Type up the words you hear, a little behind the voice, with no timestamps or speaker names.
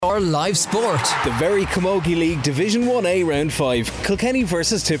for live sport. The VERY Camogie League Division 1A Round 5, Kilkenny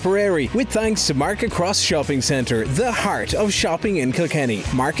versus Tipperary, with thanks to Market Cross Shopping Centre, the heart of shopping in Kilkenny.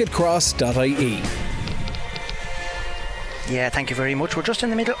 marketcross.ie. Yeah, thank you very much. We're just in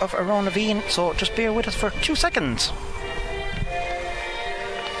the middle of a round of Ian, so just bear with us for 2 seconds.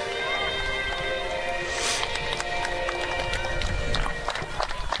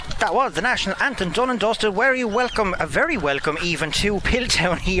 That was the national anthem done and dusted. Very welcome even to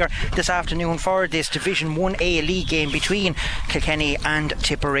Piltown here this afternoon for this Division 1A league game between Kilkenny and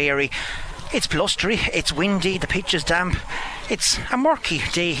Tipperary. It's blustery, it's windy, the pitch is damp. It's a murky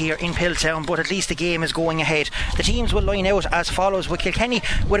day here in Piltown, but at least the game is going ahead. The teams will line out as follows, with Kilkenny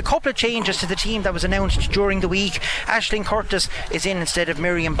with a couple of changes to the team that was announced during the week. Aisling Curtis is in instead of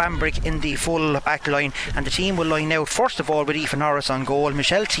Miriam Bambrick in the full back line, and the team will line out first of all with Aoife Norris on goal,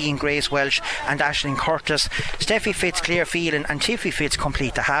 Michelle T and Grace Welsh and Aisling Curtis. Steffi Fitz, Claire Phelan and Tiffy Fitz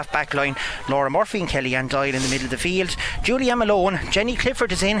complete the half back line. Laura Murphy and Kellyanne Doyle in the middle of the field. Julia Malone, Jenny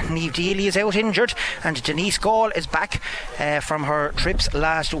Clifford is in, Niamh Deely is out injured, and Denise Gall is back from her trips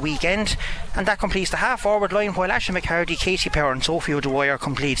last weekend, and that completes the half forward line, while Ashley McHardy, Katie Power and Sophie O'Dwyer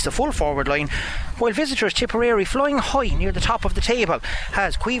completes the full forward line, while visitors Tipperary, flying high near the top of the table,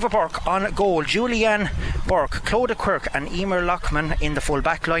 has Caoimhe Burke on goal, Julianne Burke, Clodagh Quirk and Emer Lockman in the full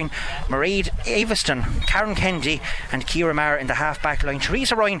back line, Mairead Aveston, Karen Kennedy and Ciara Maher in the half back line,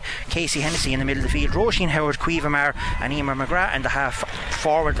 Teresa Ryan, Casey Hennessy in the middle of the field, Roisin Howard, Caoimhe Maher and Emer McGrath in the half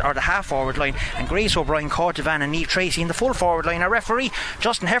forward line, and Grace O'Brien, Caught Devan and Niamh Tracy in the full forward line. Our referee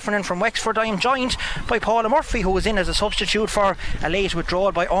Justin Heffernan from Wexford. I am joined by Paula Murphy, who was in as a substitute for a late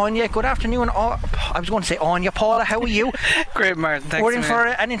withdrawal by Anya. Good afternoon. I was going to say Anya. Paula, how are you? Great, Martin, thanks. We're in for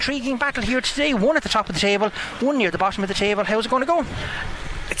an intriguing battle here today, one at the top of the table, one near the bottom of the table. How's it going to go?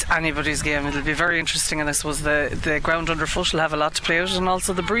 It's anybody's game. It'll be very interesting, and I suppose the ground underfoot will have a lot to play out, and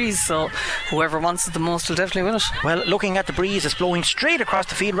also the breeze, so whoever wants it the most will definitely win it. Well, looking at the breeze, it's blowing straight across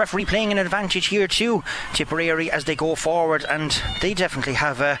the field. Referee playing an advantage here too, Tipperary, as they go forward, and they definitely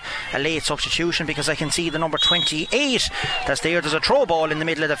have a late substitution, because I can see the number 28 that's there. There's a throw ball in the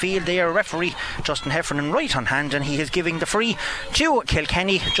middle of the field there. Referee Justin Heffernan right on hand, and he is giving the free to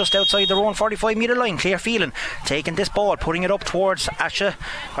Kilkenny just outside their own 45 metre line. Claire Phelan taking this ball, putting it up towards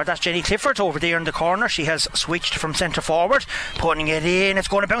that's Jenny Clifford over there in the corner. She has switched from centre forward, putting it in. It's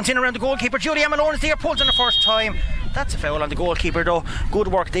going to bounce in around the goalkeeper. Julia Malone is there, pulls in the first time. That's a foul on the goalkeeper though. Good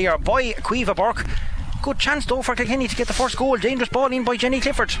work there by Caoimhe Burke. Good chance though for Kilkenny to get the first goal. Dangerous ball in by Jenny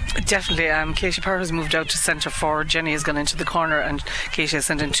Clifford. Definitely. Katie Power has moved out to centre forward. Jenny has gone into the corner, and Katie has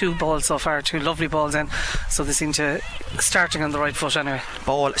sent in 2 balls so far, 2 lovely balls in, so they seem to starting on the right foot anyway.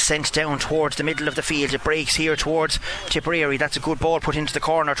 Ball sent down towards the middle of the field. It breaks here towards Tipperary. That's a good ball put into the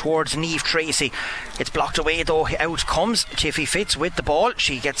corner towards Niamh Tracy. It's blocked away though. Out comes Tiffy Fitz with the ball.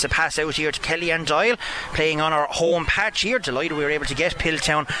 She gets a pass out here to Kellyanne Doyle, playing on her home patch here. Delighted we were able to get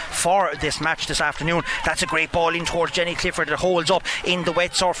Piltown for this match this afternoon. That's a great ball in towards Jenny Clifford. It holds up in the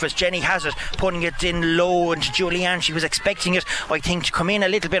wet surface. Jenny has it, putting it in low, and Julianne, she was expecting it, I think, to come in a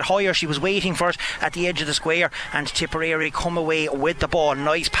little bit higher. She was waiting for it at the edge of the square, and Tipperary come away with the ball.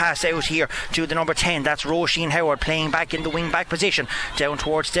 Nice pass out here to the number 10. That's Roisin Howard playing back in the wing back position down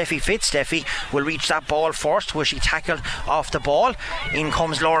towards Steffi Fitz. Steffi will reach that ball first. Will she tackle off the ball? In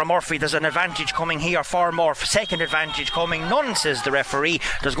comes Laura Murphy. There's an advantage coming here for Murph. Second advantage coming. None, says the referee.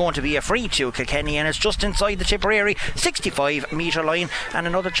 There's going to be a free to Kilkenny, and it's just inside the Tipperary 65 metre line, and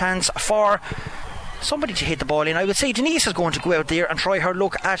another chance for somebody to hit the ball in. I would say Denise is going to go out there and try her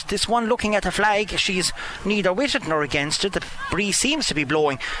look at this one. Looking at the flag, she's neither with it nor against it. The breeze seems to be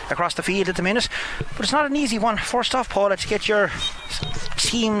blowing across the field at the minute, but it's not an easy one. First off, Paula, to get your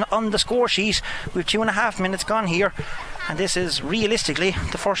team on the score sheet. We've 2.5 minutes gone here, and this is realistically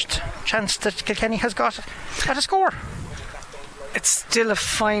the first chance that Kilkenny has got at a score. It's still a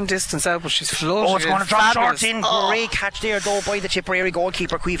fine distance out, but she's floating. Oh, it's going to drop short in. Great catch there though by the Tipperary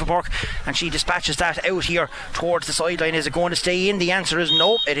goalkeeper Caoimhe Burke, and she dispatches that out here towards the sideline. Is it going to stay in? The answer is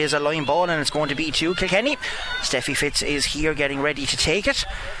no. It is a line ball, and it's going to be to Kilkenny. Steffi Fitz is here getting ready to take it.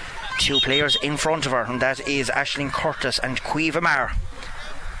 2 players in front of her, and that is Aisling Curtis and Caoimhe Maher.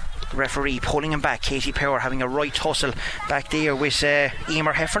 The referee pulling him back. Katie Power having a right tussle back there with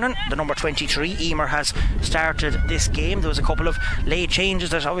Emer Heffernan, the number 23. Emer has started this game. There was a couple of late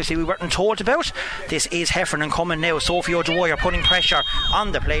changes that obviously we weren't told about. This is Heffernan coming now. Sophie O'Dwyer putting pressure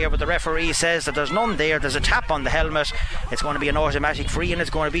on the player, but the referee says that there's none there. There's a tap on the helmet. It's going to be an automatic free, and it's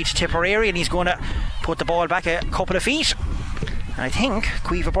going to be to Tipperary, and he's going to put the ball back a couple of feet. And I think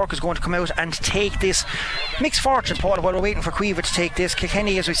Caoimhe Burke is going to come out and take this Mixed fortunes, Paul, while we're waiting for Cueva to take this.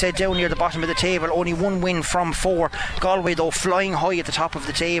 Kilkenny, as we said, down near the bottom of the table, only one win from 4. Galway, though, flying high at the top of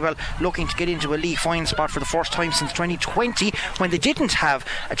the table, looking to get into a league final spot for the first time since 2020, when they didn't have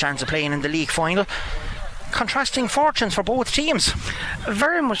a chance of playing in the league final. Contrasting fortunes for both teams.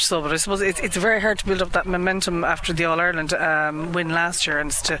 Very much so, but I suppose it's very hard to build up that momentum after the All-Ireland win last year, and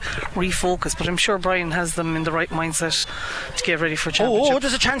it's to refocus, but I'm sure Brian has them in the right mindset to get ready for championship. Oh,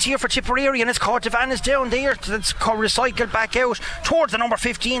 there's a chance here for Tipperary, and it's caught. Devan is down there. It's recycled back out towards the number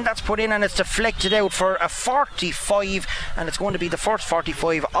 15. That's put in and it's deflected out for a 45, and it's going to be the first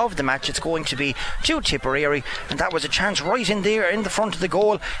 45 of the match. It's going to be to Tipperary, and that was a chance right in there in the front of the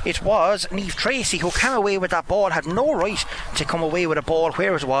goal. It was Niamh Tracy who came away with that ball, had no right to come away with a ball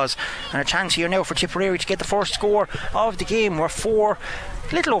where it was, and a chance here now for Tipperary to get the first score of the game. We're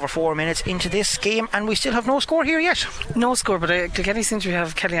little over 4 minutes into this game, and we still have no score here yet. No score, but Kilkenny seem to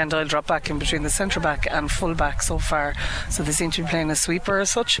have Kellyanne Doyle drop back in between the centre back and full back so far, so they seem to be playing a sweeper as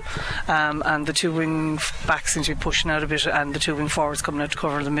such, and the two wing backs seem to be pushing out a bit, and the two wing forwards coming out to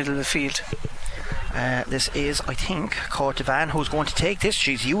cover the middle of the field. This is, I think, Caught Devan who's going to take this.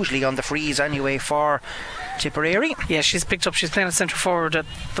 She's usually on the freeze anyway for Tipperary. Yeah, she's playing a centre forward at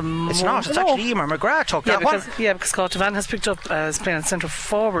the moment. It's not, it's actually Emer McGrath took that one. Yeah, because Caught Devan has picked up is playing a centre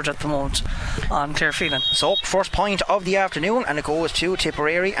forward at the moment on Clare Phelan. So, first point of the afternoon, and it goes to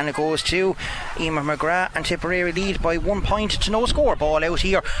Tipperary, and it goes to Emer McGrath, and Tipperary lead by 1 point to no score. Ball out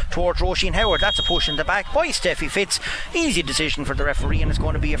here towards Roisin Howard. That's a push in the back by Steffi Fitz. Easy decision for the referee, and it's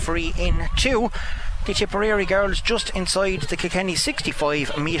going to be a free in 2. The Tipperary girls just inside the Kilkenny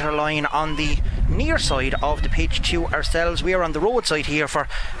 65 metre line on the near side of the pitch to ourselves. We are on the roadside here for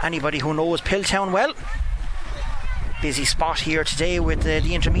anybody who knows Piltown well. Busy spot here today with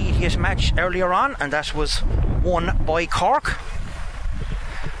the intermediate match earlier on, and that was won by Cork.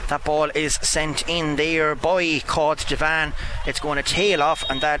 That ball is sent in there by Caught Devan. It's going to tail off,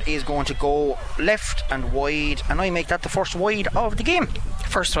 and that is going to go left and wide, and I make that the first wide of the game.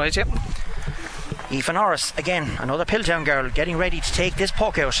 First wide, yep. Aoife Norris, again, another Piltown girl, getting ready to take this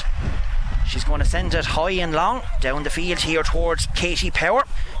puck out. She's going to send it high and long down the field here towards Katie Power.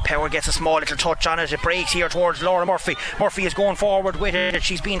 Power gets a small little touch on it. It breaks here towards Laura Murphy. Murphy is going forward with it.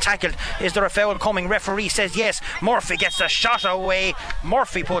 She's being tackled. Is there a foul coming? Referee says yes. Murphy gets the shot away.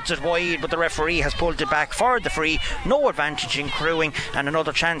 Murphy puts it wide, but the referee has pulled it back for the free. No advantage in crewing, and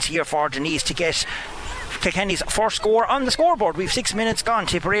another chance here for Denise to get Kilkenny's first score on the scoreboard. We've 6 minutes gone.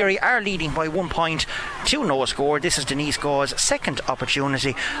 Tipperary are leading by 1 point to no score. This is Denise Gaw's second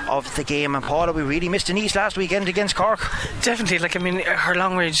opportunity of the game. And Paula, we really missed Denise last weekend against Cork. Definitely, her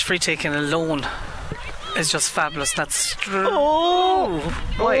long range free taking alone is just fabulous. That's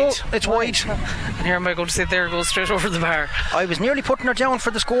wide. It's wide. And here am I going to sit there and go straight over the bar. I was nearly putting her down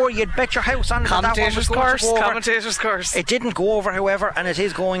for the score. You'd bet your house on it. Commentator's course. It didn't go over, however, and it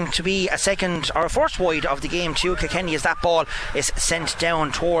is going to be a second or a first wide of the game too. Kilkenny, as that ball is sent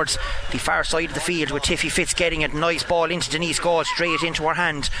down towards the far side of the field with Tiffy Fitz getting it. Nice ball into Denise Gaul, straight into her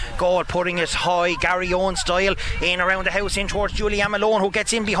hand. Gaul putting it high, Gary Owen style, in around the house in towards Julianne Malone, who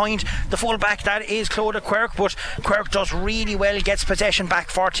gets in behind the full back. That is Clodagh Quirk, but Quirk does really well, gets possession back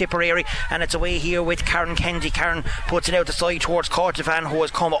for Tipperary, and it's away here with Karen Kennedy. Karen puts it out the side towards Caught Devan, who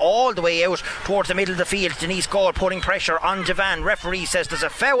has come all the way out towards the middle of the field. Denise Gaul putting pressure on Devan. Referee says there's a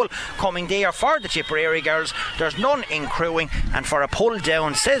foul coming there for the Tipperary girls. There's none in crewing, and for a pull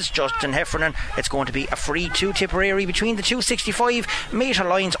down, says Justin Heffernan, it's going to be a free to Tipperary between the 265 metre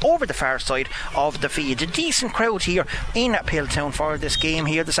lines over the far side of the field. A decent crowd here in Piltown for this game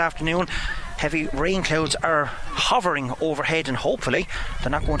here this afternoon. Heavy rain clouds are hovering overhead, and hopefully they're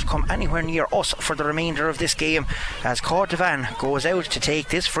not going to come anywhere near us for the remainder of this game, as Caught Devan goes out to take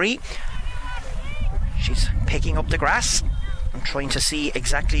this free. She's picking up the grass. I'm trying to see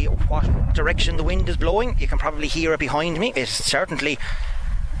exactly what direction the wind is blowing. You can probably hear it behind me. It's certainly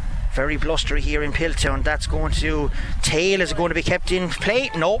very blustery here in Piltown. That's going to tail. Is it going to be kept in play?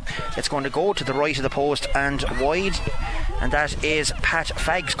 No, it's going to go to the right of the post and wide, and that is Pat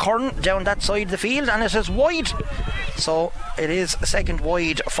Fagg's curn down that side of the field, and it is wide. So it is a second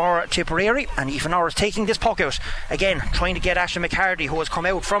wide for Tipperary, and Aoife Norris taking this puck out again, trying to get Ashley McCarty, who has come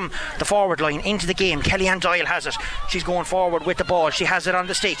out from the forward line, into the game. Kellyanne Doyle has it. She's going forward with the ball. She has it on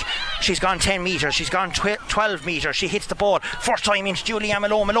the stick. She's gone 10 metres. She's gone 12 metres. She hits the ball first time into Julianne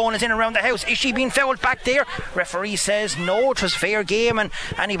Malone. Malone is in around the house. Is she being fouled back there? Referee says no, it was fair game and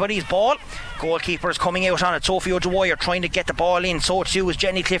anybody's ball. Goalkeeper is coming out on it. Sophie O'Dwyer trying to get the ball in. So too is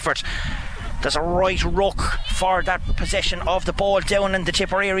Jenny Clifford. There's a right ruck for that possession of the ball down in the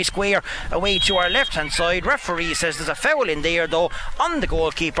Tipperary square away to our left hand side. Referee says there's a foul in there though on the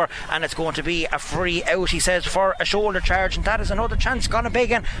goalkeeper, and it's going to be a free out, he says, for a shoulder charge, and that is another chance gone a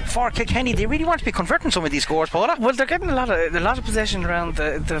begging for Kilkenny. They really want to be converting some of these scores, Paula. Well, they're getting a lot of possession around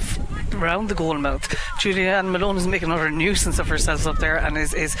the goal mouth. Julianne Malone is making another nuisance of herself up there, and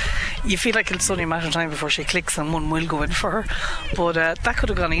is you feel like it's only a matter of time before she clicks and one will go in for her. But that could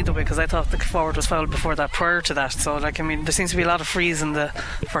have gone either way, because I thought the forward was fouled before that, prior to that. So there seems to be a lot of frees in the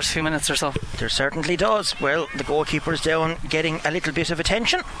first few minutes or so. There certainly does. Well, the goalkeeper's down getting a little bit of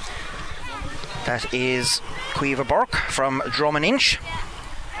attention. That is Caoimhe Burke from Drummond Inch,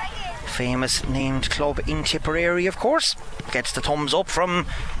 famous named club in Tipperary, of course. Gets the thumbs up from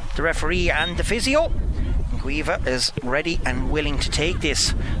the referee and the physio. Caoimhe is ready and willing to take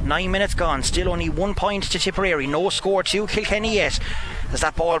this. 9 minutes gone, still only 1 point to Tipperary, no score to Kilkenny yet. As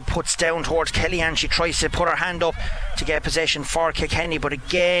that ball puts down towards Kellyanne, she tries to put her hand up to get possession for Kilkenny, but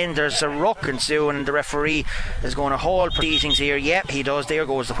again there's a ruck ensuing, and the referee is going to hold proceedings here. Yep, he does. There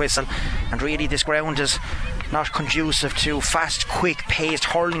goes the whistle. And really this ground is not conducive to fast, quick paced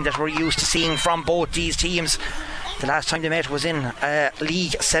hurling that we're used to seeing from both these teams. The last time they met was in a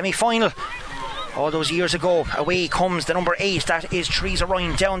league semi-final all those years ago. Away comes the number 8, that is Theresa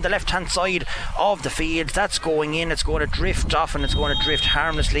Ryan, down the left hand side of the field. That's going in, it's going to drift off, and it's going to drift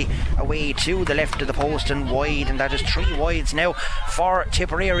harmlessly away to the left of the post and wide, and that is 3 wides now for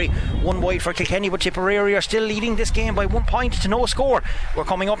Tipperary, 1 wide for Kilkenny. But Tipperary are still leading this game by 1 point to no score. We're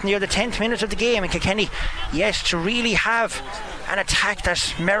coming up near the 10th minute of the game, and Kilkenny, yes, to really have an attack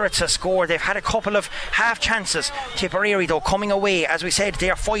that merits a score. They've had a couple of half chances. Tipperary though coming away, as we said, they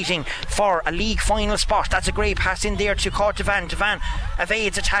are fighting for a league final spot. That's a great pass in there to Caught Devan. Devan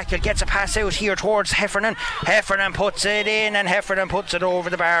evades a tackle, gets a pass out here towards Heffernan. Heffernan puts it in, and Heffernan puts it over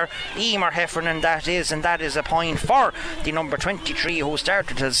the bar. Emer Heffernan that is, and that is a point for the number 23 who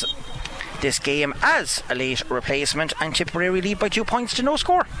started this game as a late replacement, and Tipperary lead by 2 points to no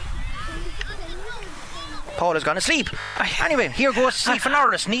score. Paula's gone to sleep. Anyway, here goes Niamh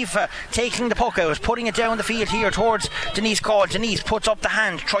Norris. Niamh taking the puck out, putting it down the field here towards Denise Gall. Denise puts up the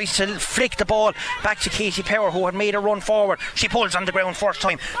hand, tries to flick the ball back to Katie Power, who had made a run forward. She pulls on the ground first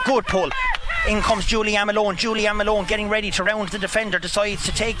time. Good pull. In comes Julianne Malone. Julianne Malone getting ready to round the defender, decides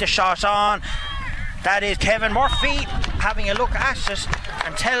to take the shot on. That is Kevin Murphy having a look at it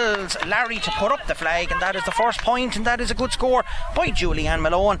and tells Larry to put up the flag, and that is the first point, and that is a good score by Julianne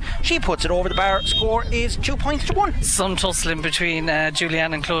Malone. She puts it over the bar. Score is 2 points to 1. Some tussling between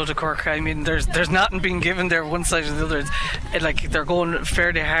Julianne and Claude Cork. I mean, there's nothing being given there one side or the other. They're going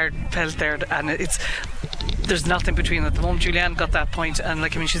fairly hard pelt there, and there's nothing between at the moment. Julianne got that point, and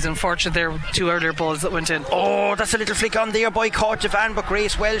she's unfortunate there with 2 earlier balls that went in. Oh, that's a little flick on there by Caught Devan, but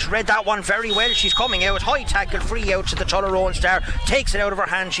Grace Welsh read that one very well. She's coming out, high tackle, free out to the Tullaroan star, takes it out of her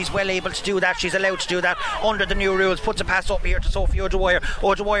hand. She's well able to do that. She's allowed to do that under the new rules. Puts a pass up here to Sophie O'Dwyer.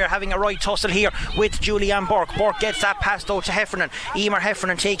 O'Dwyer having a right tussle here with Julianne Burke. Burke gets that pass though to Heffernan. Emer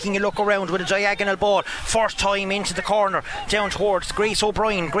Heffernan taking a look around with a diagonal ball, first time into the corner down towards Grace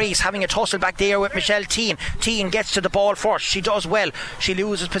O'Brien. Grace having a tussle back there with Michelle Teen. Teen gets to the ball first. She does well. She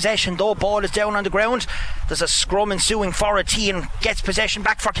loses possession though. Ball is down on the ground. There's a scrum ensuing for it. Teen gets possession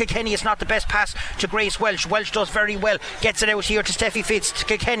back for Kilkenny. It's not the best pass to Grace Welsh. Welsh does very well. Gets it out here to Steffi Fitz. To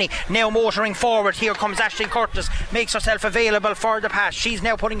Kilkenny now motoring forward. Here comes Aisling Curtis. Makes herself available for the pass. She's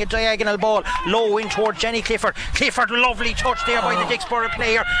now putting a diagonal ball low in towards Jenny Clifford. Clifford, lovely touch there by the Dixborough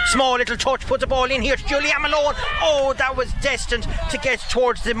player. Small little touch. Put the ball in here to Julianne Malone. Oh, that was destined to get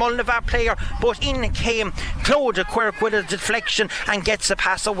towards the Mullinavat player, but in came Claude Quirk with a deflection and gets the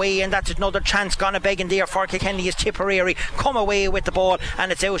pass away, and that's another chance gone a begging there for Kilkenny as Tipperary come away with the ball,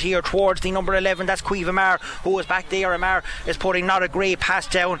 and it's out here towards the number 11. That's Caoimhe Marr who is back there. Marr is putting not a great pass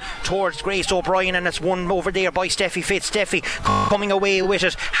down towards Grace O'Brien, and it's won over there by Steffi Fitz. Steffi coming away with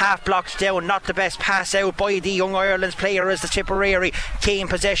it, half blocked down, not the best pass out by the Young Ireland's player as the Tipperary came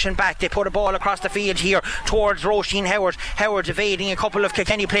possession back. They put a ball across the field here towards Roisin Howard. Howard evading a couple of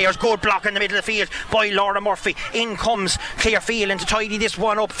Kilkenny players. Good block in the middle of the field by Laura Murphy. In comes Claire Phelan to tidy this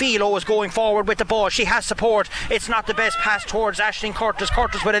one up. Philo is going forward with the ball. She has support. It's not the best pass towards Aisling Curtis.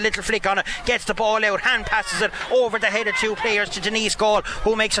 Curtis with a little flick on it, gets the ball out, hand passes it over the head of 2 players to Denise Gall,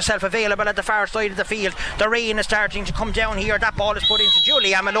 who makes herself available at the far side of the field. The rain is starting to come down here. That ball is put into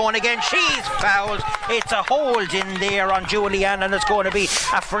Julianne Malone again. She's fouled. It's a hold in there on Julianne, and it's going to be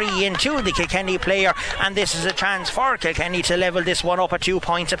a free in to the Kilkenny player, and this is a chance for Kilkenny to level this one up at 2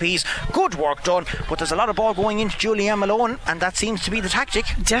 points apiece. Good work done, but there's a lot lot of ball going into Julianne Malone, and that seems to be the tactic.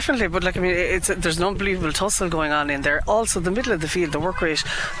 Definitely, but there's an unbelievable tussle going on in there. Also, the middle of the field, the work rate,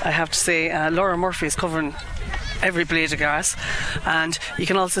 I have to say, Laura Murphy is covering every blade of grass, and you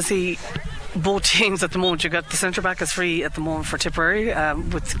can also see both teams at the moment. You've got the centre back is free at the moment for Tipperary,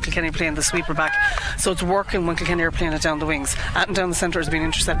 with Kilkenny playing the sweeper back, so it's working when Kilkenny are playing it down the wings. And down the centre has been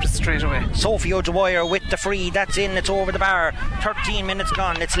intercepted straight away. Sophie O'Dwyer with the free, that's in, it's over the bar. 13 minutes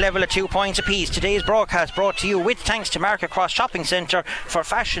gone, it's level at 2 points apiece. Today's broadcast brought to you with thanks to Market Cross Shopping Centre for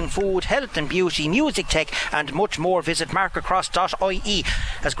fashion, food, health and beauty, music, tech and much more. Visit marketcross.ie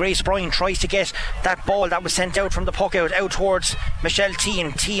as Grace Bryan tries to get that ball that was sent out from the puck out towards Michelle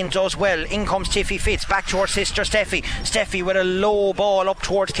Tean. Tean does well. In comes Tiffy Fitz, back to her sister Steffi. Steffi with a low ball up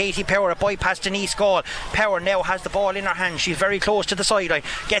towards Katie Power, bypassed Denise Gall. Power now has the ball in her hand, she's very close to the sideline,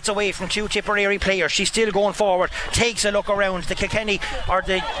 gets away from two Tipperary players, she's still going forward, takes a look around. The Kilkenny or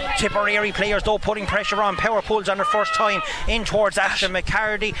the Tipperary players though putting pressure on. Power pulls on her first time in towards Ashton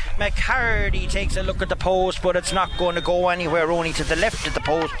McCarty. McCarty takes a look at the post, but it's not going to go anywhere, only to the left of the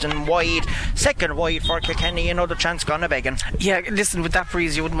post and wide. Second wide for Kilkenny, another chance gone a begging. Yeah, listen, with that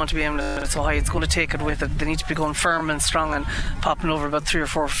breeze you wouldn't want to be aiming it so high. It's going to take it with it. They need to be going firm and strong and popping over about 3 or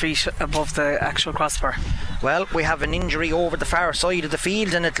 4 feet above the actual crossbar. Well, we have an injury over the far side of the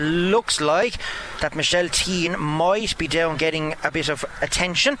field, and it looks like that Michelle Tean might be down getting a bit of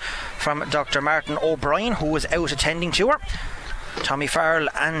attention from Dr. Martin O'Brien, who was out attending to her. Tommy Farrell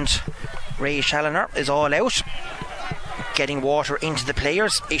and Ray Challoner is all out, getting water into the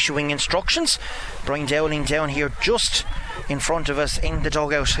players, issuing instructions. Brian Dowling down here just in front of us in the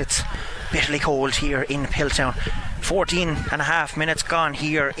dugout. It's bitterly cold here in Piltown. 14 and a half minutes gone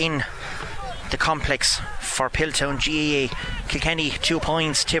here in the complex for Piltown GAA. Kilkenny 2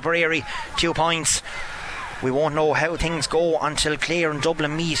 points, Tipperary 2 points. We won't know how things go until Clare and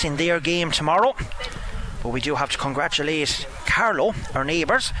Dublin meet in their game tomorrow, but we do have to congratulate Carlow, our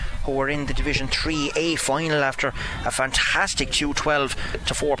neighbours, who were in the Division 3A final after a fantastic 2-12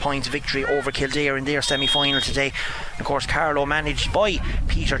 to 4 points victory over Kildare in their semi-final today. Of course, Carlow managed by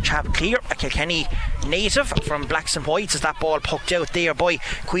Peter Chapclear, a Kilkenny native from Blacks and Whites, as that ball poked out there by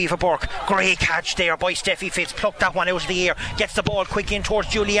Cueva Burke. Great catch there by Steffi Fitz, plucked that one out of the air, gets the ball quick in towards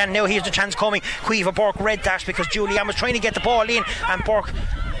Julianne. Now here's the chance coming. Cueva Burke read that because Julianne was trying to get the ball in, and Burke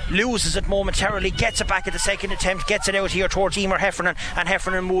loses it momentarily, gets it back at the second attempt, gets it out here towards Emer Heffernan, and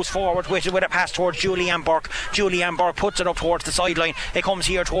Heffernan moves forward with a pass towards Julianne Burke. Julianne Burke puts it up towards the sideline. It comes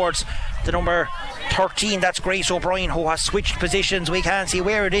here towards the number 13, that's Grace O'Brien, who has switched positions. We can't see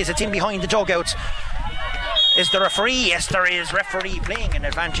where it is, it's in behind the dugouts. Is there a free? Yes, there is. Referee playing an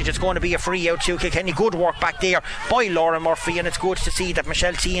advantage. It's going to be a free out to Kilkenny. Good work back there by Laura Murphy, and it's good to see that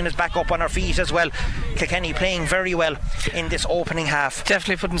Michelle Tean is back up on her feet as well. Kilkenny playing very well in this opening half.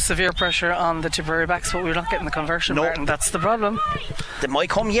 Definitely putting severe pressure on the Tipperary backs, but we're not getting the conversion, Martin. That's the problem. They might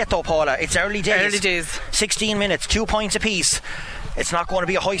come yet though, Paula. It's early days. Early days. 16 minutes, 2 points apiece. It's not going to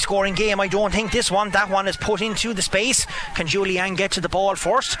be a high scoring game, I don't think. This one, that one is put into the space. Can Julianne get to the ball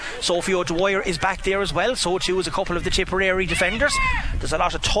first? Sophie O'Dwyer is back there as well, so too is a couple of the Tipperary defenders. There's a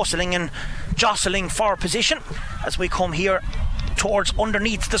lot of tussling and jostling for position as we come here towards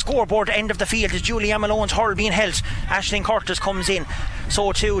underneath the scoreboard end of the field. Is Julianne Malone's hurl being held? Aisling Curtis comes in,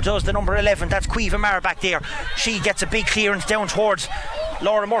 so too does the number 11, that's Cueva Marr back there. She gets a big clearance down towards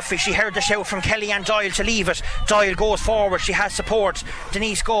Laura Murphy. She heard the shout from Kellyanne Doyle to leave it. Doyle goes forward, she has support.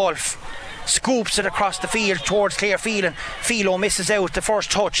 Denise Gall scoops it across the field towards Claire Phelan. Philo misses out the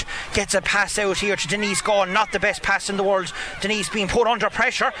first touch, gets a pass out here to Denise Gall. Not the best pass in the world. Denise being put under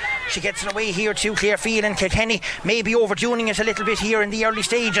pressure, she gets it away here to Claire Phelan. Kilkenny maybe overdoing it a little bit here in the early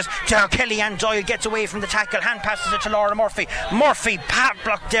stages. Kellyanne Doyle gets away from the tackle, hand passes it to Laura Murphy. Murphy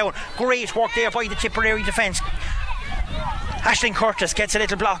blocked down. Great work there by the Tipperary defence. Aisling Curtis gets a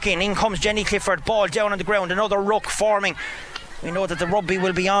little block in comes Jenny Clifford, ball down on the ground, another ruck forming. We know that the rugby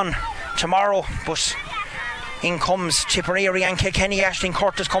will be on tomorrow, but in comes Tipperary and Kilkenny. Aisling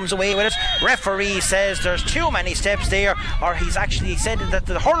Curtis comes away with it. Referee says there's too many steps there, or he's actually said that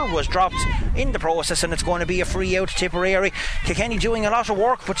the hurl was dropped in the process, and it's going to be a free out to Tipperary. Kilkenny doing a lot of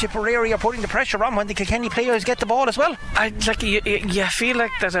work, but Tipperary are putting the pressure on when the Kilkenny players get the ball as well. You feel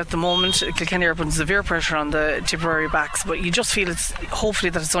like that at the moment Kilkenny are putting severe pressure on the Tipperary backs, but you just feel it's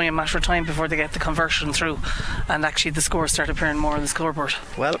hopefully that it's only a matter of time before they get the conversion through and actually the scores start appearing more on the scoreboard.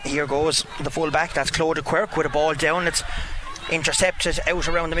 Well, here goes the full back, that's Claudia Quirk with a ball down. It's Intercepted out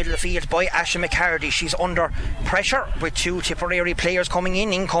around the middle of the field by Asha McCarty. She's under pressure with 2 Tipperary players coming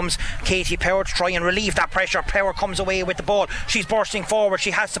in. In comes Katie Power to try and relieve that pressure. Power comes away with the ball. She's bursting forward.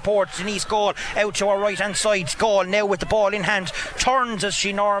 She has support. Denise Gall out to her right hand side. Gall now with the ball in hand, turns as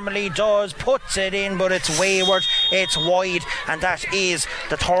she normally does, puts it in, but it's wayward, it's wide, and that is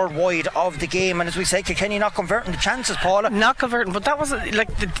the 3rd wide of the game. And as we say, Kilkenny not converting the chances, Paula. Not converting, but that was like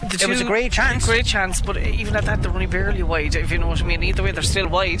it was a great chance. But even at that, they're only barely wide, if you know what I mean. Either way, they're still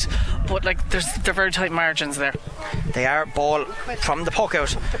wide, but like they're very tight margins there. They are. Ball from the puck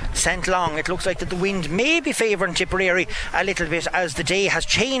out, sent long. It looks like that the wind may be favouring Tipperary a little bit as the day has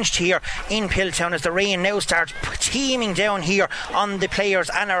changed here in Piltown, as the rain now starts teeming down here on the players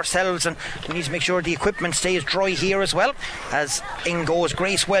and ourselves, and we need to make sure the equipment stays dry here as well. As in goes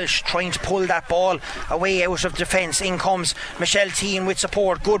Grace Welsh trying to pull that ball away out of defence. In comes Michelle Teen with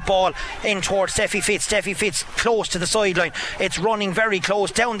support. Good ball in towards Steffi Fitz. Steffi Fitz close to the sideline. It's running very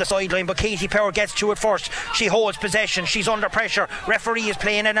close down the sideline, but Katie Power gets to it first. She holds possession. She's under pressure. Referee is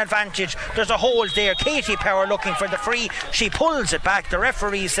playing an advantage. There's a hold there. Katie Power looking for the free. She pulls it back. The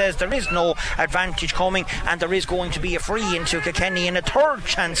referee says there is no advantage coming, and there is going to be a free into Kilkenny, and a 3rd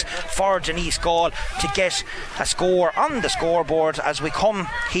chance for Denise Gall to get a score on the scoreboard as we come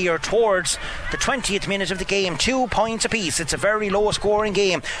here towards the 20th minute of the game. 2 points apiece. It's a very low scoring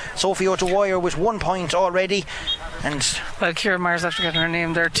game. Sophie O'Dwyer with 1 point already. And well, Kieran Myers, after getting her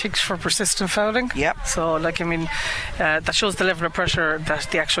name there, ticked for persistent fouling. Yep. So that shows the level of pressure that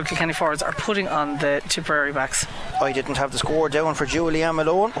the actual Kilkenny forwards are putting on the Tipperary backs. I didn't have the score down for Julia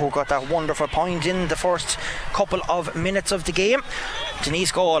Malone, who got that wonderful point in the first couple of minutes of the game.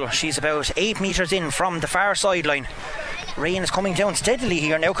 Denise Gall, she's about 8 metres in from the far sideline. Rain is coming down steadily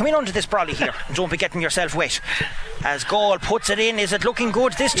here now. Come in under this brolly here and don't be getting yourself wet. As Gall puts it in, is it looking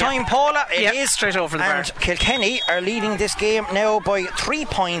good this time, Paula? It is straight over the bar. And Kilkenny are leading this game now by 3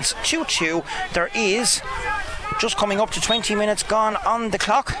 points to 2. There is just coming up to 20 minutes gone on the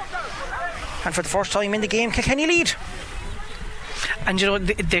clock, and for the first time in the game, Kilkenny lead. And you know,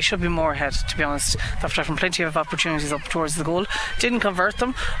 they should be more ahead, to be honest. They've having plenty of opportunities up towards the goal. Didn't convert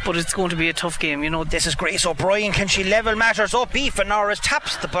them, but it's going to be a tough game. You know, this is Grace O'Brien. Can she level matters up? Aoife Norris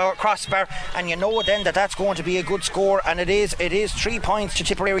taps the crossbar, and you know then that's going to be a good score. And it is 3 points to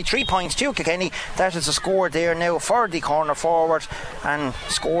Tipperary, 3 points to Kilkenny. That is a score there now for the corner forward, and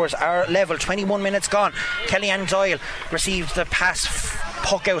scores are level. 21 minutes gone. Kellyanne Doyle received the pass,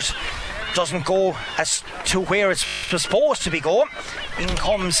 puck out, doesn't go as to where it's supposed to be going. In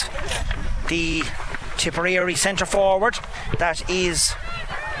comes the Tipperary centre forward, that is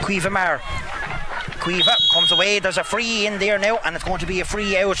Cueva Marr. Cueva comes away. There's a free in there now, and it's going to be a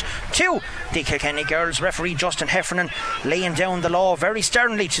free out to the Kilkenny girls. Referee Justin Heffernan laying down the law very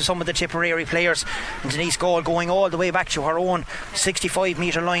sternly to some of the Tipperary players, and Denise Gall going all the way back to her own 65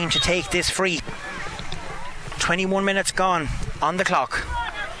 metre line to take this free. 21 minutes gone on the clock.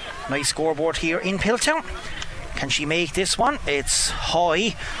 Nice scoreboard here in Piltown. Can she make this one? It's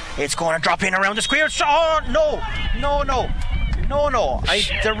high. It's going to drop in around the square. Oh, no.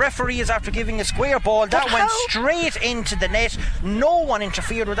 The referee is after giving a square ball. That went straight into the net. No one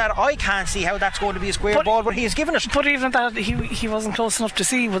interfered with that. I can't see how that's going to be a square ball, but he's given it. But even that, he wasn't close enough to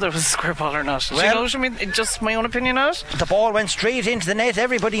see whether it was a square ball or not. Well, you know what I mean? Just my own opinion on it. The ball went straight into the net.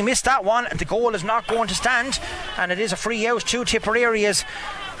 Everybody missed that one. The goal is not going to stand, and it is a free out to Tipperary as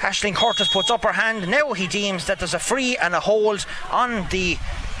Aisling Curtis puts up her hand. Now he deems that there's a free and a hold on the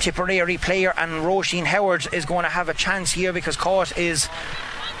Tipperary player, and Roisin Howard is going to have a chance here because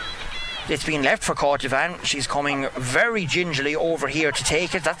it's been left for Caught Devan. She's coming very gingerly over here to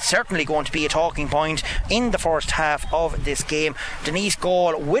take it. That's certainly going to be a talking point in the first half of this game. Denise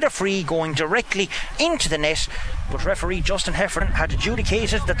Gall with a free going directly into the net, but referee Justin Heffernan had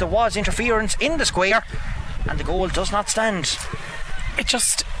adjudicated that there was interference in the square, and the goal does not stand.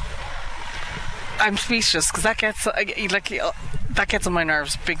 I'm speechless because that gets on my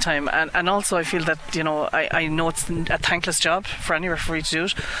nerves big time, and also I feel that, you know, I know it's a thankless job for any referee to do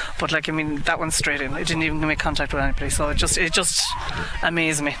it, but that went straight in. It didn't even make contact with anybody, so it just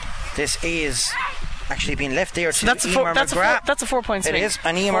amazed me. This is actually being left there to so that's a 4 point swing. It is,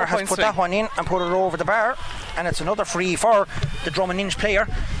 and Emer has put that one in and put it over the bar, and it's another free for the Drummond Inch player,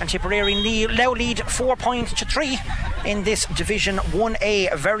 and Tipperary now lead 4 points to 3 in this Division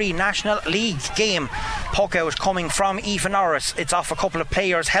 1A Very National League game. Puck out coming from Aoife Norris. It's off a couple of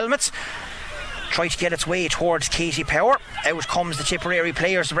players' helmets. Try to get its way towards Katie Power. Out comes the Tipperary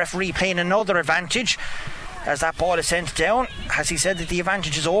players. The referee playing another advantage as that ball is sent down. Has he said that the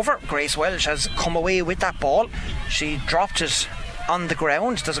advantage is over? Grace Welsh has come away with that ball. She dropped it on the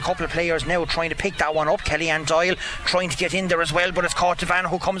ground. There's a couple of players now trying to pick that one up. Kellyanne Doyle trying to get in there as well, but it's caught Devanna,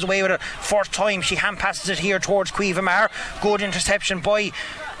 who comes away with it first time. She hand passes it here towards Caoimhe Maher. Good interception by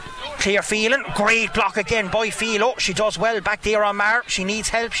Claire Phelan. Great block again by Philo. She does well back there on Maher. She needs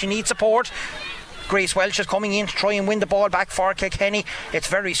help, she needs support. Grace Welch is coming in to try and win the ball back for Kilkenny. It's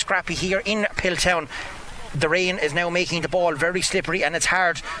very scrappy here in Piltown. The rain is now making the ball very slippery, and it's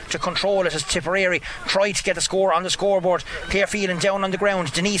hard to control it as Tipperary try to get a score on the scoreboard. Claire Phelan down on the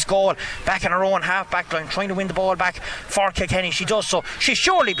ground. Denise Gall back in her own half-back line trying to win the ball back for Kilkenny. She does so. She's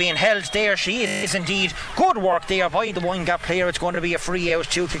surely being held there. She is indeed. Good work there by the Wine Gap player. It's going to be a free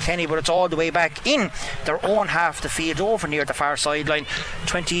out to Kilkenny, but it's all the way back in their own half of the field over near the far sideline.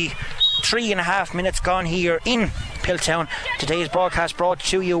 23.5 minutes gone here in Piltown. Today's broadcast brought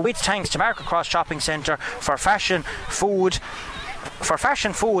to you with thanks to Market Cross Shopping Centre for fashion, food,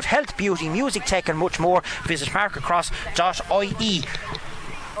 health, beauty, music, tech and much more. Visit marketcross.ie.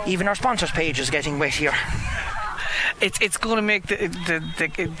 Even our sponsors page is getting wet here. It's going to make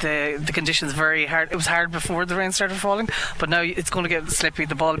the conditions very hard. It was hard before the rain started falling, but now it's going to get slippy.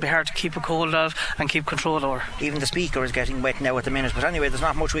 The ball will be hard to keep a hold of and keep control over. Even the speaker is getting wet now at the minute, but anyway, there's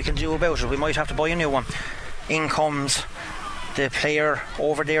not much we can do about it. We might have to buy a new one. In comes the player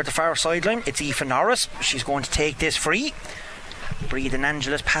over there at the far sideline. It's Aoife Norris. She's going to take this free. Breed and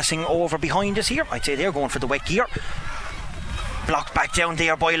Angela's passing over behind us here. I'd say they're going for the wet gear. Blocked back down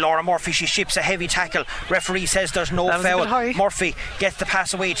there by Laura Murphy. She ships a heavy tackle. Referee says there's no foul. Murphy gets the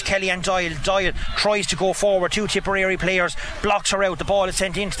pass away to Kellyanne Doyle. Doyle tries to go forward. Two Tipperary players blocks her out. The ball is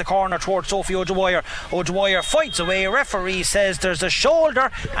sent into the corner towards Sophie O'Dwyer. O'Dwyer fights away. Referee says there's a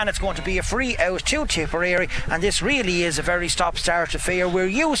shoulder, and it's going to be a free out to Tipperary. And this really is a very stop-start affair. We're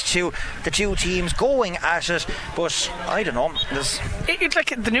used to the two teams going at it, but I don't know. It's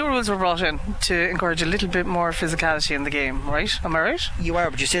like the new rules were brought in to encourage a little bit more physicality in the game, right? Am I right? You are,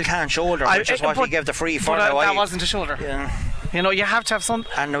 but you still can't shoulder, which is what you give the free for now. That wasn't a shoulder. Yeah. You know, you have to have some.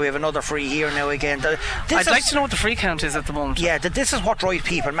 And we have another free here now again. I'd like to know what the free count is at the moment. Yeah, this is what drives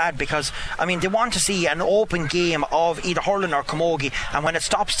people mad, because I mean they want to see an open game of either hurling or camogie, and when it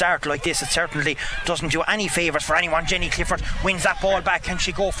stops start like this, it certainly doesn't do any favours for anyone. Jenny Clifford wins that ball back. Can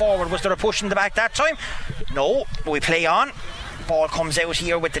she go forward? Was there a push in the back that time? No, we play on. Ball comes out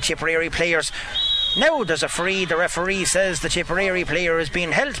here with the Tipperary players. Now there's a free. The referee says the Tipperary player is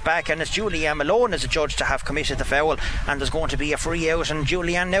being held back, and it's Julianne Malone as a judge to have committed the foul, and there's going to be a free out, and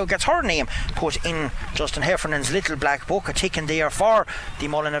Julianne now gets her name put in Justin Heffernan's little black book, a tick in there for the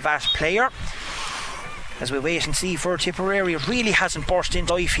Mullinavat player. As we wait and see for Tipperary, it really hasn't burst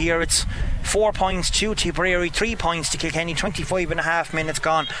into life here. It's 4 points to Tipperary, 3 points to Kilkenny. 25.5 minutes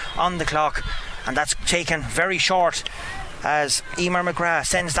gone on the clock, and that's taken very short as Emer McGrath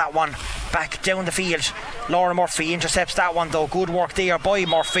sends that one back down the field. Laura Murphy intercepts that one though. Good work there by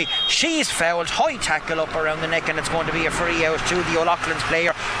Murphy. She's fouled. High tackle up around the neck, and it's going to be a free out to the O'Loughlin's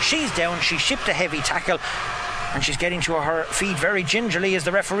player. She's down. She shipped a heavy tackle, and she's getting to her feet very gingerly as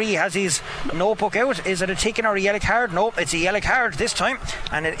the referee has his notebook out. Is it a ticking or a yellow card? No, it's a yellow card this time,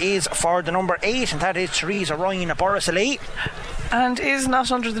 and it is for the number 8, and that is Theresa Ryan Borrisalee. And is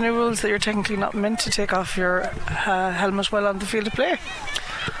not under the new rules that you're technically not meant to take off your helmet while on the field of play?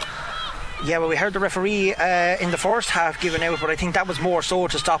 Yeah, well, we heard the referee in the first half giving out, but I think that was more so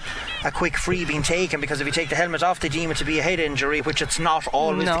to stop a quick free being taken, because if you take the helmet off, they deem it to be a head injury, which it's not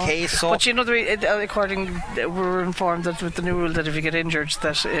always the case. So. But you know, we were informed that with the new rule that if you get injured,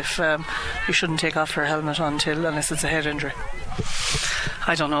 that if you shouldn't take off your helmet unless it's a head injury.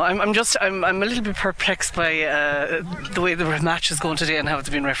 I don't know. I'm a little bit perplexed by the way the match is going today and how it's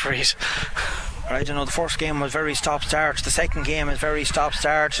been refereed. I don't know, the first game was very stop-start, the second game is very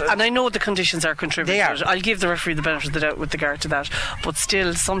stop-start, and I know the conditions are contributing. They are. I'll give the referee the benefit of the doubt with regard to that, but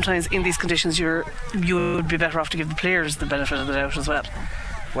still sometimes in these conditions you would be better off to give the players the benefit of the doubt as well.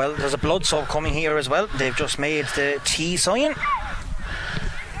 Well, there's a blood sub coming here as well. They've just made the T sign.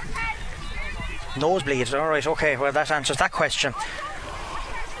 Nosebleed. Alright, okay, well that answers that question.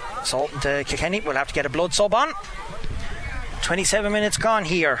 So the Kilkenny will have to get a blood sub on. 27 minutes gone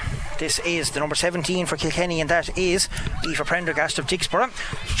here. This is the number 17 for Kilkenny, and that is Aoife Prendergast of Dixborough.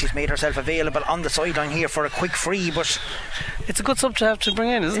 She's made herself available on the sideline here for a quick free, but it's a good sub to have to bring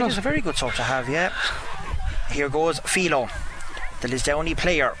in, isn't it? It is a very good sub to have, yeah. Here goes Philo, the Lisdowney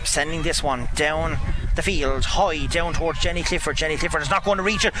player, sending this one down the field, high down towards Jenny Clifford. Jenny Clifford is not going to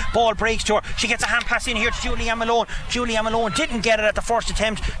reach it. Ball breaks to her. She gets a hand pass in here to Julianne Malone. Julianne Malone didn't get it at the first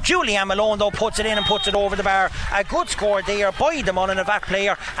attempt. Julianne Malone though puts it in and puts it over the bar. A good score there by the Mullinavac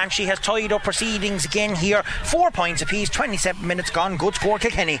player, and she has tied up proceedings again here. 4 points apiece, 27 minutes gone. Good score,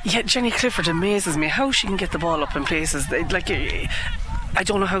 Kilkenny. Yeah, Jenny Clifford amazes me how she can get the ball up in places. I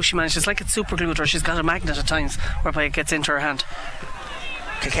don't know how she manages. It's like it's super glued, or she's got a magnet at times whereby it gets into her hand.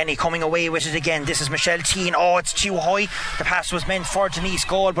 Kilkenny coming away with it again. This is Michelle Teen. Oh, it's too high. The pass was meant for Denise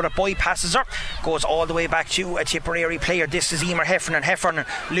Gall, but it bypasses her. Goes all the way back to a Tipperary player. This is Emer Heffernan. Heffernan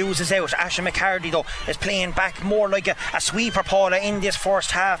loses out. Asha McCarty though is playing back more like a sweeper, Paula, in this first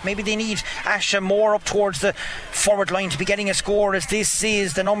half. Maybe they need Asha more up towards the forward line to be getting a score, as this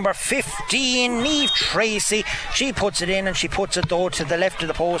is the number 15, Niamh Tracy. She puts it in, and she puts it though to the left of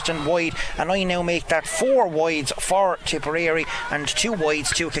the post and wide, and I now make that 4 wides for Tipperary and 2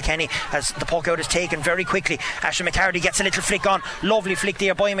 wides to Kilkenny, as the puck out is taken very quickly. Ashley McCarty gets a little flick on. Lovely flick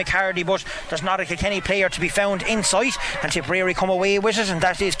there by McCarty, but there's not a Kilkenny player to be found in sight, and Tipperary come away with it, and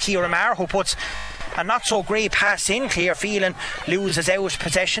that is Ciara Maher, who puts a not so great pass in. Claire Phelan loses out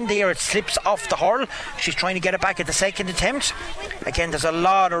possession there. It slips off the hurl. She's trying to get it back at the second attempt. Again, there's a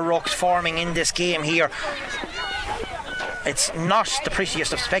lot of rucks forming in this game here. It's not the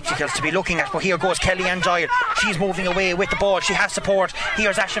prettiest of spectacles to be looking at, but here goes Kellyanne Doyle. She's moving away with the ball. She has support.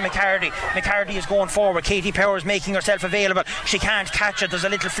 Here's Ashley McCarty. McCarty is going forward. Katie Power is making herself available. She can't catch it. There's a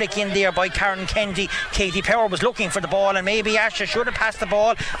little flick in there by Karen Kendi. Katie Power was looking for the ball, and maybe Ashley should have passed the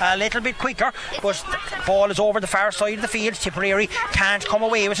ball a little bit quicker, but the ball is over the far side of the field. Tipperary can't come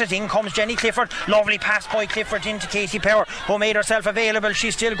away with it. In comes Jenny Clifford. Lovely pass by Clifford into Katie Power, who made herself available.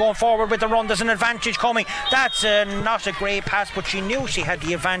 She's still going forward with the run. There's an advantage coming. That's not a great pass, but she knew she had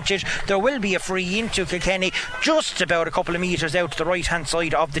the advantage. There will be a free into Kilkenny, just about a couple of metres out to the right hand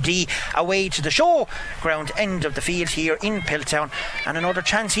side of the D, away to the show ground end of the field here in Piltown. And another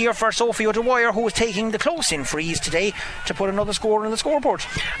chance here for Sophie O'Dwyer, who is taking the close in freeze today to put another score on the scoreboard.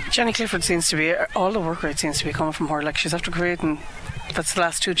 Jenny Clifford seems to be, all the work rate seems to be coming from her. Like, she's after creating, that's the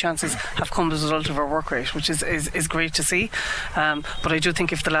last 2 chances have come as a result of her work rate, which is great to see. But I do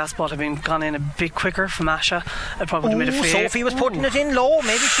think if the last ball had been gone in a bit quicker from Asha, it probably would have made a free. Sophie was putting it in low.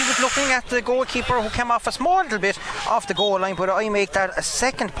 Maybe she was looking at the goalkeeper, who came off a small little bit off the goal line, but I make that a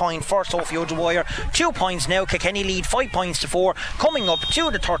 2nd point for Sophie O'Dwyer. 2 points now. Kilkenny lead 5 points to 4, coming up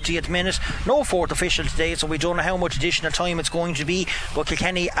to the 30th minute. No fourth official today, so we don't know how much additional time it's going to be, but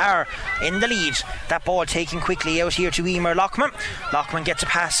Kilkenny are in the lead. That ball taken quickly out here to Emer Lockman. Lockman gets a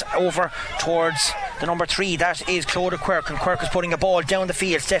pass over towards the number 3, that is Clodagh Quirk, and Quirk is putting a ball down the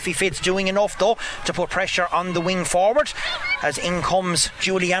field. Steffi Fitz doing enough though to put pressure on the wing forward, as in comes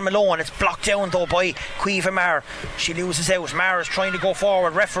Julianne Malone. It's blocked down though by Caoimhe Maher. She loses out. Maher is trying to go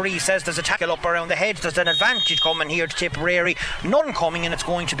forward. Referee says there's a tackle up around the head. There's an advantage coming here to Tipperary. None coming, and it's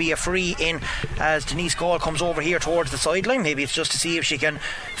going to be a free in, as Denise Gall comes over here towards the sideline. Maybe it's just to see if she can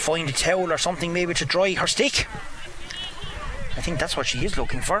find a towel or something, maybe to dry her stick. I think that's what she is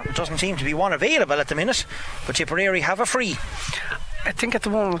looking for. It doesn't seem to be one available at the minute, but Tipperary have a free. I think at the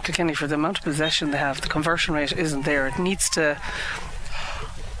moment with Kilkenny, for the amount of possession they have, the conversion rate isn't there. It needs to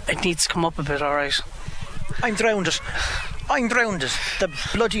come up a bit. Alright, I'm drowned it. The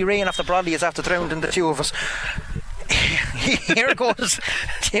bloody rain off the Broadley is after drowning the two of us. Here goes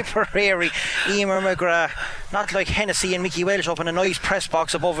Tipperary. Emer McGrath, not like Hennessy and Mickey Welsh up in a nice press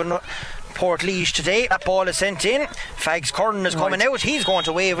box above Port Liege today. That ball is sent in. Fags Curran is coming out. He's going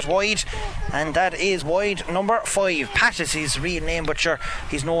to wave it wide, and that is wide number 5. Pat is his real name, but sure,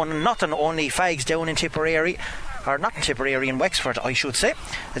 he's known nothing only Fags down in Tipperary. Or not in Tipperary, in Wexford I should say,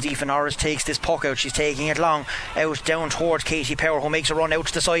 as Aoife Norris takes this puck out. She's taking it long out down towards Katie Power, who makes a run out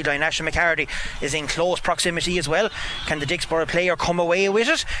to the sideline. Ashley McCarty is in close proximity as well. Can the Dixborough player come away with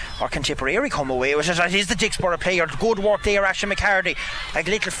it, or can Tipperary come away with it? It is the Dixborough player. Good work there, Ashley McCarty. A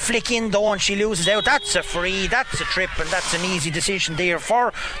little flick in though, and she loses out. That's a free, that's a trip, and that's an easy decision there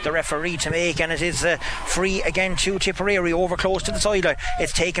for the referee to make, and it is a free again to Tipperary over close to the sideline.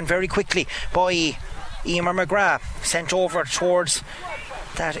 It's taken very quickly by Emer McGrath, sent over towards,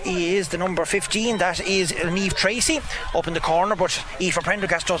 that is the number 15, that is Niamh Tracy up in the corner, but Aoife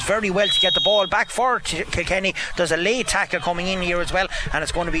Prendergast does very well to get the ball back for Kilkenny. There's a late tackle coming in here as well, and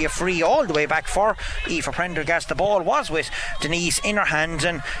it's going to be a free all the way back for Aoife Prendergast. The ball was with Denise in her hand,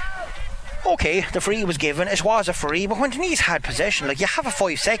 and Okay, the free was given, it was a free, but when Denise had possession, like, you have a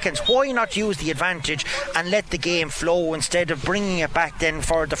 5 seconds, why not use the advantage and let the game flow instead of bringing it back then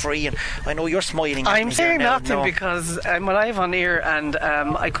for the free? And I know you're smiling at me. I'm saying nothing because I'm live on air and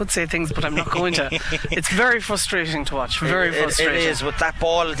I could say things, but I'm not going to. It's very frustrating to watch, very frustrating. It is, with that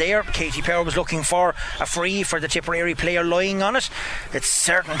ball there. Katie Power was looking for a free for the Tipperary player lying on it. It's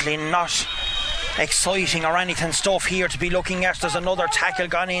certainly not exciting or anything stuff here to be looking at. There's another tackle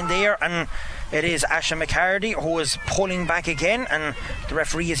gone in there, and it is Asha McCarty who is pulling back again, and the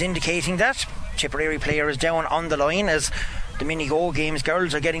referee is indicating that Tipperary player is down on the line as the mini go games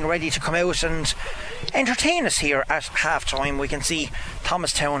girls are getting ready to come out and entertain us here at half time. We can see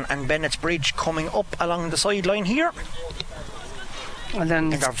Thomastown and Bennett's Bridge coming up along the sideline here, and then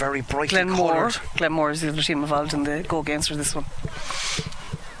they're very brightly coloured. Glenmore is the other team involved in the go games for this one.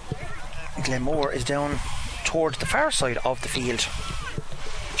 Glenmore is down towards the far side of the field,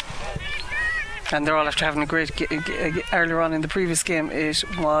 and they're all after having a great earlier on in the previous game. We had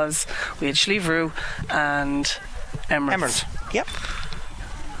Schleveroo and Emerald. Yep.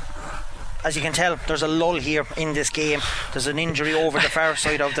 As you can tell, there's a lull here in this game. There's an injury over the far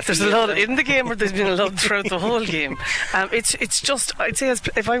side of the field. There's a lull in the game, or there's been a lull throughout the whole game. It's just, I'd say,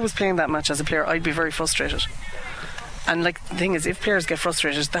 if I was playing that match as a player, I'd be very frustrated. And like, the thing is, if players get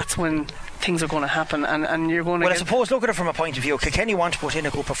frustrated, that's when things are going to happen, and you're going to. Well, I suppose, look at it from a point of view. Kilkenny want to put in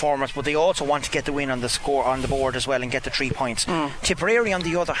a good performance, but they also want to get the win on the score on the board as well and get the 3 points. Tipperary, on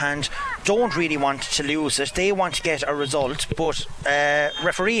the other hand, don't really want to lose it. They want to get a result, but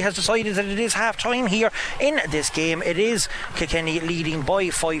referee has decided that it is half time here in this game. It is Kilkenny leading by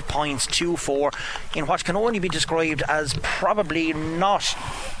 5 points, 2-4, in what can only be described as probably not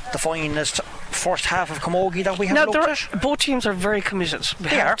the finest first half of Camogie that we have looked at. Both teams are very committed. We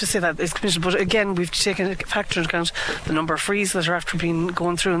have to say that it's committed, but again, we've taken a factor into account the number of frees that are after being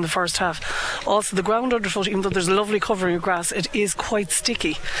going through in the first half. Also, the ground underfoot, even though there's a lovely covering of grass, it is quite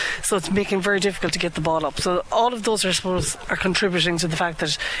sticky, so it's making it very difficult to get the ball up. So all of those, I suppose, are contributing to the fact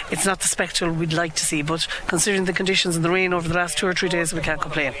that it's not the spectacle we'd like to see, but considering the conditions and the rain over the last 2 or 3 days, we can't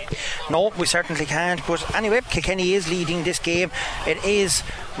complain. No, we certainly can't. But anyway, Kilkenny is leading this game. It is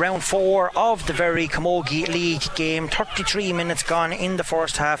round 4 of the VERY Camogie League game. 33 minutes gone in the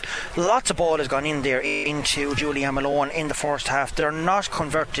first half. Lots of ball has gone in there into Julia Malone in the first half. They're not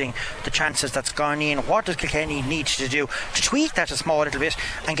converting the chances that's gone in. What does Kilkenny need to do to tweak that a small little bit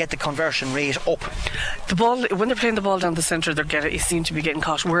and get the conversion rate up? The ball, when they're playing the ball down the centre, they seem to be getting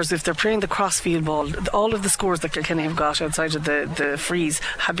caught, whereas if they're playing the crossfield ball, all of the scores that Kilkenny have got outside of the frees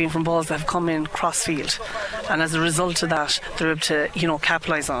have been from balls that have come in crossfield, and as a result of that, they're able to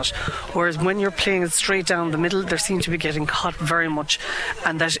capitalise on it. Whereas when you're playing it straight down the middle, they seem to be getting caught very much,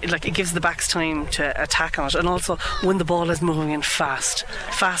 and that it gives the backs time to attack on it. And also, when the ball is moving in fast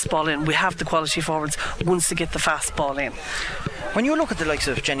ball in, we have the quality forwards once they get the fast ball in. When you look at the likes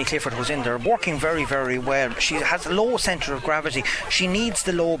of Jenny Clifford, who's in there working very, very well, she has a low centre of gravity. She needs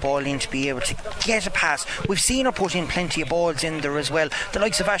the low ball in to be able to get a pass. We've seen her put in plenty of balls in there as well. The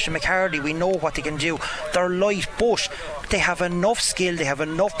likes of Asha McCarty, we know what they can do. They're light, but they have enough skill, they have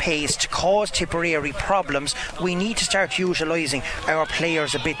enough pace to cause Tipperary problems. We need to start utilising our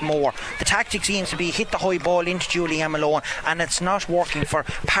players a bit more. The tactic seems to be hit the high ball into Julianne Malone, and it's not working for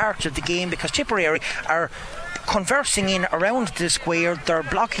part of the game because Tipperary are conversing in around the square. They're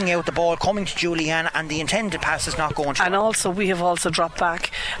blocking out the ball coming to Julianne, and the intended pass is not going to. And also, we have also dropped back.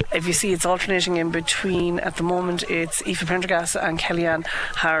 If you see, it's alternating in between. At the moment, it's Aoife Prendergast and Kellyanne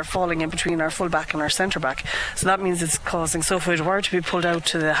are falling in between our full back and our centre back. So that means it's causing Sophie Dwyer to be pulled out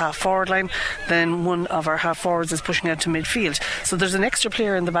to the half forward line. Then one of our half forwards is pushing out to midfield. So there's an extra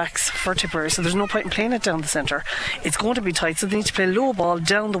player in the backs for Tipperary. So there's no point in playing it down the centre. It's going to be tight. So they need to play low ball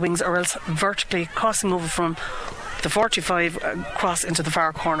down the wings, or else vertically crossing over from the 45 cross into the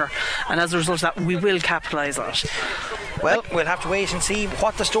far corner, and as a result of that, we will capitalise on it. Well, we'll have to wait and see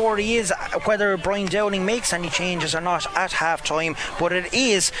what the story is, whether Brian Downing makes any changes or not at half time. But it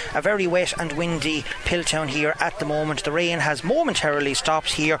is a very wet and windy Piltown here at the moment. The rain has momentarily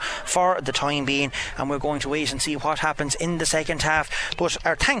stopped here for the time being, and we're going to wait and see what happens in the second half. But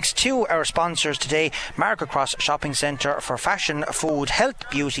our thanks to our sponsors today: Market Cross Shopping Centre for fashion, food, health,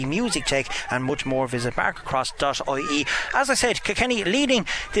 beauty, music tech and much more. Visit marketcross.ie. As I said, Kilkenny leading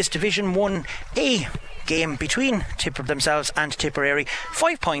this Division 1A game between themselves and Tipperary,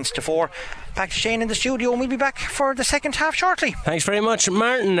 5 points to 4. Back to Shane in the studio, and we'll be back for the second half shortly. Thanks very much,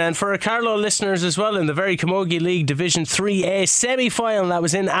 Martin. And for our Carlow listeners as well, in the VERY Camogie League Division 3A semi-final that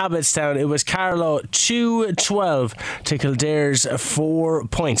was in Abbottstown, it was Carlow 2-12 to Kildare's 4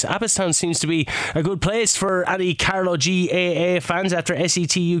 points. Abbottstown seems to be a good place for any Carlow GAA fans after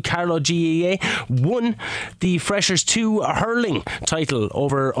SETU Carlow GAA won the Freshers 2 hurling title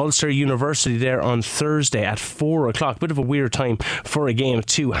over Ulster University there on Thursday at 4 o'clock. Bit of a weird time for a game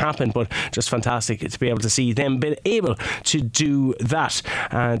to happen, but just fantastic to be able to see them being able to do that.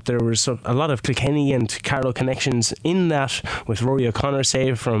 There was a lot of Kilkenny and Carlow connections in that, with Rory O'Connor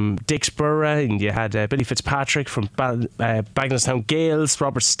save from Dixborough, and you had Billy Fitzpatrick from Bagnallstown Gales,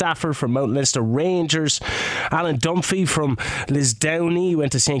 Robert Stafford from Mount Leinster Rangers, Alan Dunphy from Lisdowney,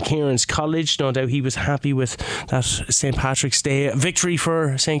 went to St. Kieran's College. No doubt he was happy with that St. Patrick's Day victory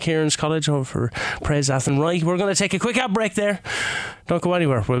for St. Kieran's College over Pres Athenry. We're going to take a quick ad break there. Don't go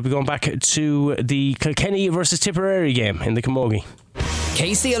anywhere. We'll be going back to the Kilkenny versus Tipperary game in the Camogie.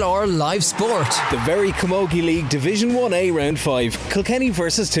 KCLR Live Sport. The VERY Camogie League Division 1A Round 5, Kilkenny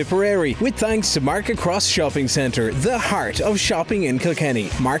versus Tipperary, with thanks to Market Cross Shopping Centre, the heart of shopping in Kilkenny.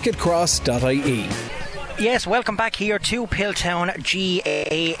 marketcross.ie. Yes, welcome back here to Piltown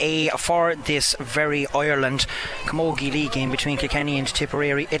GAA for this VERY Ireland Camogie League game between Kilkenny and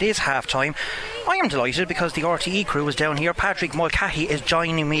Tipperary. It is half time. I am delighted because the RTE crew is down here. Patrick Mulcahy is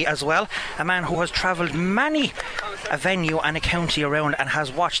joining me as well, a man who has travelled many a venue and a county around and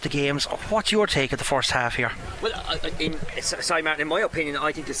has watched the games. What's your take of the first half here? Well, sorry Martin, in my opinion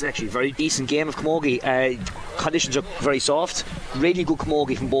I think this is actually a very decent game of camogie. Conditions are very soft, really good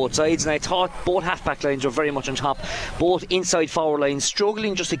camogie from both sides, and I thought both half-back lines were very much on top. Both inside forward lines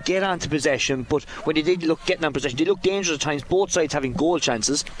struggling just to get onto possession, but when they did look getting on possession, they looked dangerous at times, both sides having goal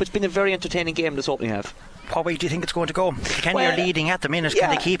chances. But it's been a very entertaining game this opening half. What way do you think it's going to go? Kilkenny are leading at the minute. Can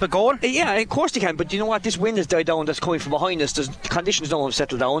they keep it going? Yeah, of course they can. But you know what? This wind has died down that's coming from behind us. The conditions now have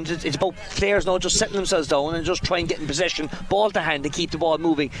settled down. It's about players now just settling themselves down and just try and get in possession, ball to hand, and keep the ball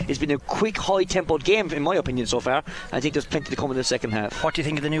moving. It's been a quick, high-tempoed game, in my opinion, so far. I think there's plenty to come in the second half. What do you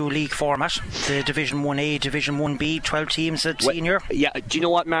think of the new league format? The Division 1A, Division 1B, 12 teams at senior? Yeah, do you know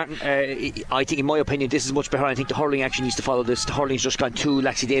what, Martin? I think, in my opinion, this is much better. I think the hurling actually needs to follow this. The hurling's just gone too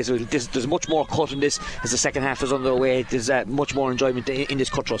lackadaisical. There's much more cut in this as the second half is underway. There's much more enjoyment in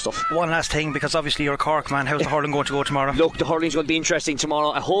this cutthroat stuff. One last thing, because obviously you're a Cork man, how's the hurling going to go tomorrow? Look, the hurling's going to be interesting tomorrow.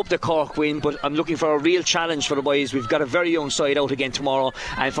 I hope the Cork win, but I'm looking for a real challenge for the boys. We've got a very young side out again tomorrow,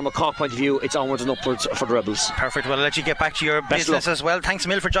 and from a Cork point of view, it's onwards and upwards for the Rebels. Perfect. Well, I'll let you get back to your business as well. Thanks a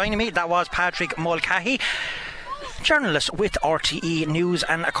million for joining me. That was Patrick Mulcahy, journalist with RTE News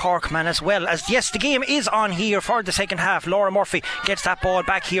and a Cork man as well. As yes, the game is on here for the second half. Laura Murphy gets that ball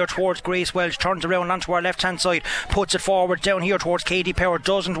back here towards Grace Welch, turns around onto our left hand side, puts it forward down here towards Katie Power,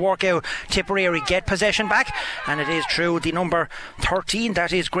 doesn't work out. Tipperary get possession back, and it is through the number 13,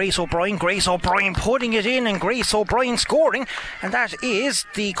 that is Grace O'Brien. Grace O'Brien putting it in, and Grace O'Brien scoring, and that is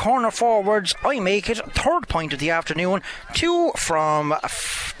the corner forwards. I make it third point of the afternoon, 2 from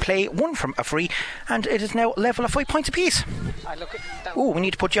play, 1 from a free, and it is now level of 5 points apiece. Oh, we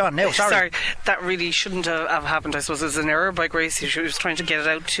need to put you on now. Sorry, that really shouldn't have happened. I suppose it was an error by Grace. She was trying to get it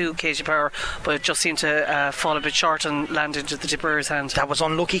out to Katie Power, but it just seemed to fall a bit short and land into the Tipperary's hand. That was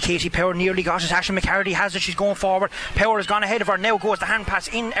unlucky. Katie Power nearly got it. Ashley McCarty has it. She's going forward. Power has gone ahead of her. Now goes the hand pass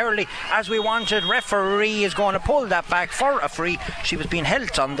in early as we wanted. Referee is going to pull that back for a free. She was being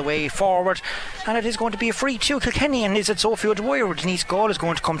held on the way forward, and it is going to be a free to Kilkenny. And is it Sophie O'Dwyer? Denise Gall is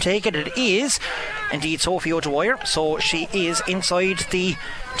going to come take it. It is indeed Sophie O'Dwyer. So she is inside the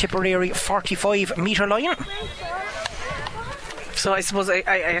Tipperary 45 metre line. So I suppose I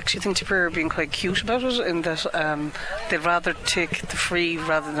actually think Tipperary are being quite cute about it, in that they'd rather take the free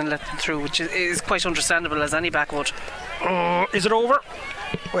rather than let them through, which is quite understandable, as any back would. Is it over?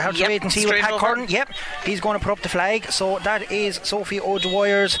 We have to wait and see with Pat Curran. Yep, he's going to put up the flag. So that is Sophie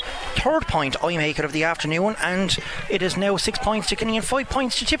O'Dwyer's third point, I make it, of the afternoon, and it is now 6 points to Kilkenny and 5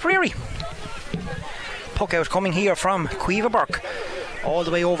 points to Tipperary. Puck out coming here from Cueva Burke, all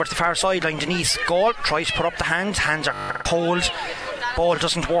the way over to the far sideline. Denise Gall tries to put up the hands are cold. Ball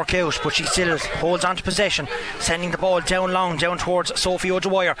doesn't work out, but she still holds on to possession, sending the ball down long, down towards Sophie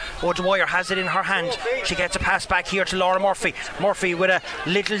O'Dwyer. O'Dwyer has it in her hand. She gets a pass back here to Laura Murphy. Murphy with a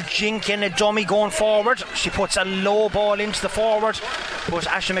little jink and a dummy going forward. She puts a low ball into the forward, but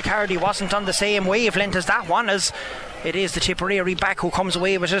Ashley McCarty wasn't on the same wavelength as that one, as it is the Tipperary back who comes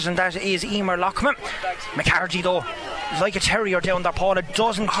away with it, and that is Emer Lockman. McCarty though like a terrier down there, Paula,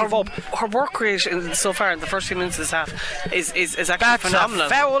 doesn't give up. Her work rate so far in the first few minutes of this half is actually phenomenal.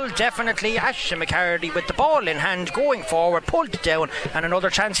 That's a foul, definitely. Ashley McCarty with the ball in hand, going forward, pulled it down, and another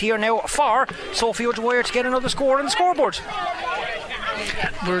chance here now for Sophie O'Dwyer to get another score on the scoreboard.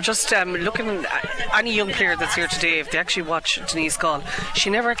 We're just looking at any young player that's here today. If they actually watch Denise Gall, she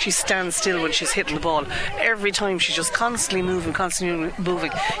never actually stands still when she's hitting the ball. Every time she's just constantly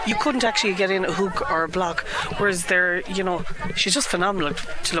moving. You couldn't actually get in a hook or a block, whereas she's just phenomenal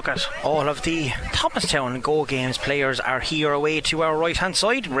to look at. All of the Thomastown Go Games players are here away to our right hand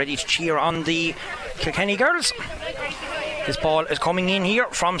side, ready to cheer on the Kilkenny girls. This ball is coming in here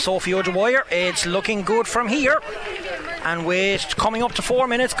from Sophie O'Dwyer. It's looking good from here. And with coming up to 4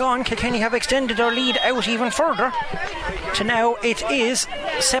 minutes gone, Kilkenny have extended their lead out even further. To now it is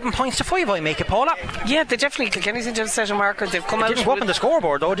 7 points to 5, I make it, Paula. Yeah, they definitely, Kilkenny's into the set marker. They've come out. Didn't go up on the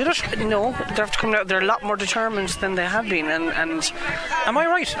scoreboard though, did it? No, they have to come out. They're a lot more determined than they have been. And am I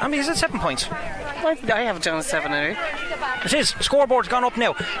right? I mean, is it 7 points? I have it down as 7 anyway. It is. Scoreboard's gone up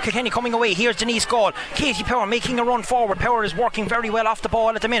now. Kilkenny coming away. Here's Denise Gall. Katie Power making a run forward. Power is working very well off the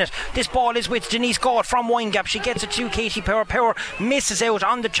ball at the minute. This ball is with Denise Gall from Winegap. She gets it to Katie Power. Power misses out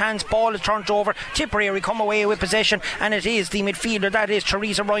on the chance. Ball is turned over. Tipperary come away with possession, and it is the midfielder, that is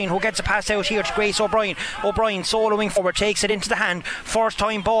Teresa Ryan, who gets a pass out here to Grace O'Brien. O'Brien soloing forward, takes it into the hand. First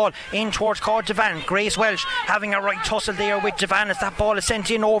time ball in towards Claude Devan. Grace Welsh having a right tussle there with Devan as that ball is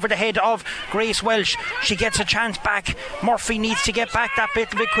sent in over the head of Grace Welsh. She gets a chance back. Murphy needs to get back that bit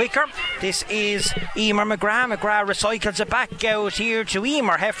quicker. This is Emer McGrath. McGrath recycles it back out here to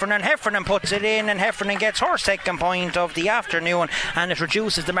Emer. Heffernan puts it in, and Heffernan gets her second point of the afternoon, and it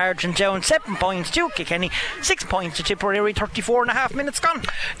reduces the margin down 7 points to Kilkenny, 6 points to Tipperary. 34.5 minutes gone.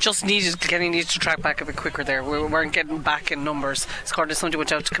 Kilkenny needs to track back a bit quicker there. We weren't getting back in numbers. Scotland Sunday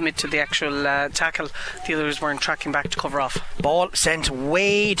went out to commit to the actual tackle. The others weren't tracking back to cover off. Ball sent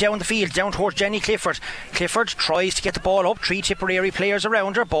way down the field, down towards Jenny Clifford. Clifford tries to get the ball up. 3 Tipperary players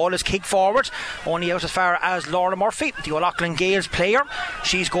around her. Ball is kicked forward, only out as far as Laura Murphy, the O'Loughlin Gales player.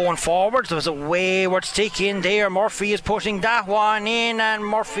 She's going forward. There was a wayward stick in there. Murphy is putting that one in, and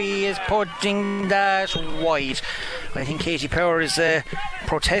Murphy is putting that wide. I think Katie Power is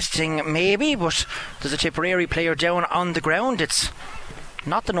protesting maybe, but there's a Tipperary player down on the ground. It's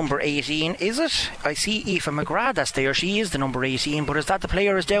not the number 18, is it? I see Aoife McGrath, that's there. She is the number 18, but is that the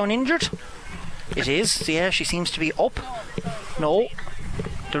player is down injured? It is, yeah, she seems to be up. No,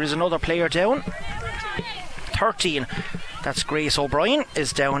 there is another player down. 13, that's Grace O'Brien,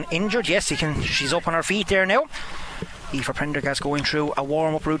 is down injured. Yes, she's up on her feet there now. Aoife Prendergast going through a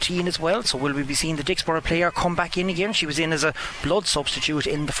warm-up routine as well, so will we be seeing the Dixborough player come back in again? She was in as a blood substitute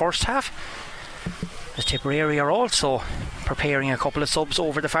in the first half. The Tipperary are also preparing a couple of subs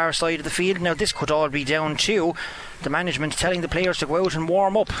over the far side of the field. Now this could all be down to the management telling the players to go out and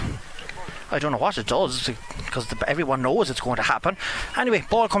warm up. I don't know what it does, because everyone knows it's going to happen. Anyway,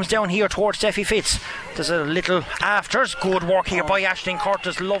 ball comes down here towards Steffi Fitz. There's a little afters. Good work here by Aisling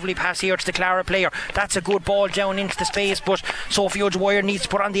Curtis. Lovely pass here to the Clara player. That's a good ball down into the space, but Sophie O'Dwyer needs to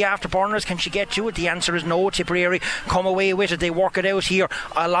put on the afterburners. Can she get to it? The answer is no. Tipperary come away with it. They work it out here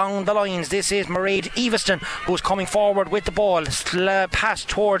along the lines. This is Mairead Eveston who's coming forward with the ball. Pass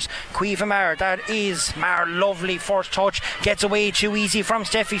towards Quiva Marr. That is Marr. Lovely first touch. Gets away too easy from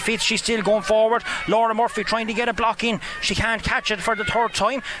Steffi Fitz. She's still going forward. Laura Murphy trying to get a block in. She can't catch it for the third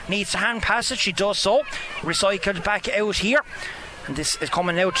time. Needs to hand pass it. She does so. Recycled back out here. And this is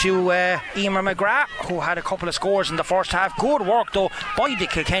coming out to Emer McGrath, who had a couple of scores in the first half. Good work though by the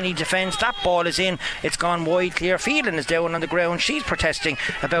Kilkenny defence. That ball is in. It's gone wide. Claire Phelan is down on the ground. She's protesting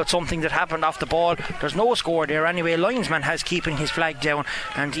about something that happened off the ball. There's no score there anyway. Linesman has keeping his flag down,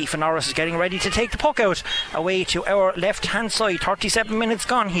 and Aoife Norris is getting ready to take the puck out away to our left hand side. 37 minutes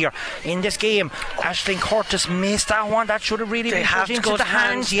gone here in this game. Aisling Curtis missed that one. That should have really been put into the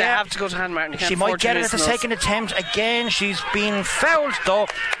hand. Yeah, they have to go to hand, Martin. She might get it at the second attempt again. She's been fouled though.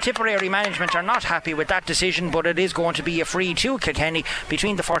 Tipperary management are not happy with that decision, but it is going to be a free to Kilkenny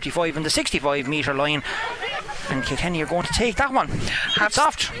between the 45 and the 65 metre line, and Kilkenny are going to take that one.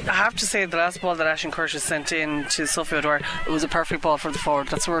 Soft. I have to say the last ball that Aisling Curtis sent in to Sophie O'Dwyer, it was a perfect ball for the forward.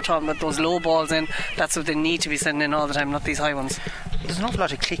 That's what we're talking about, those low balls in. That's what they need to be sending in all the time, not these high ones. There's an awful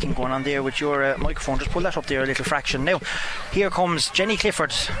lot of clicking going on there with your microphone. Just pull that up there a little fraction. Now here comes Jenny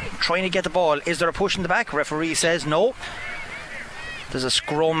Clifford trying to get the ball. Is there a push in the back? Referee says no. There's a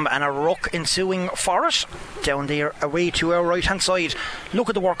scrum and a ruck ensuing for it. Down there away to our right hand side. Look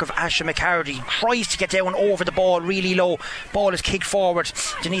at the work of Asha McCarty. Tries to get down over the ball really low. Ball is kicked forward.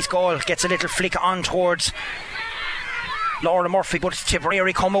 Denise Gall gets a little flick on towards Laura Murphy, but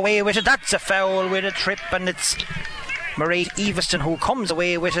Tipperary come away with it. That's a foul with a trip, and it's Mairead Eveston, who comes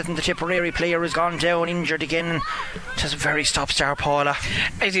away with it, and the Tipperary player has gone down injured again. Just a very stop-start, Paula.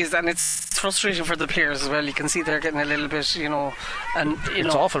 It is, and it's frustrating for the players as well. You can see they're getting a little bit,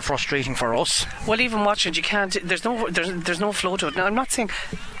 It's awful frustrating for us. Well, even watching, you can't. There's no flow to it. Now, I'm not saying.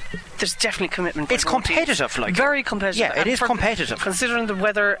 There's definitely commitment. It's competitive, very competitive. Yeah, it is competitive. Considering the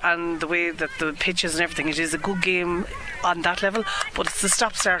weather and the way that the pitch is and everything, it is a good game on that level. But it's the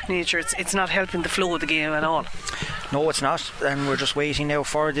stop-start nature. It's not helping the flow of the game at all. No, it's not. And we're just waiting now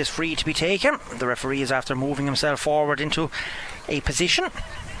for this free to be taken. The referee is after moving himself forward into a position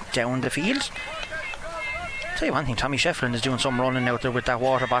down the field. Tell you one thing, Tommy Shefflin is doing some running out there with that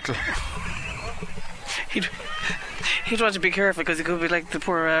water bottle. He'd want to be careful because he could be like the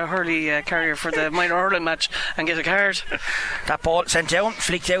poor Hurley carrier for the minor hurling match and get a card. That ball sent down,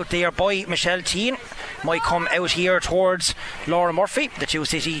 flicked out there by Michelle Teen. Might come out here towards Laura Murphy. The two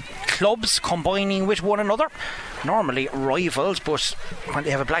city clubs combining with one another. Normally rivals, but when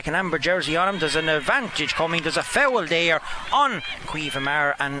they have a black and amber jersey on them, there's an advantage coming. There's a foul there on Cueva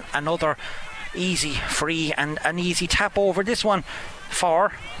Mar, and another easy free and an easy tap over this one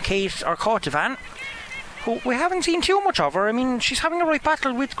for Kate or Cotavan, who we haven't seen too much of her. I mean, she's having a right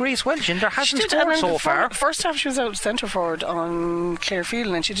battle with Grace Welch, and there hasn't scored so far. First half she was out centre forward on Clare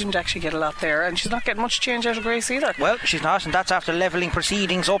Field, and she didn't actually get a lot there, and she's not getting much change out of Grace either. Well, she's not, and that's after levelling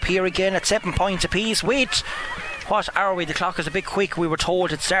proceedings up here again at 7 points apiece with... What are we? The clock is a bit quick. We were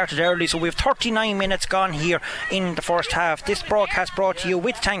told it started early, so we have 39 minutes gone here in the first half. This broadcast brought to you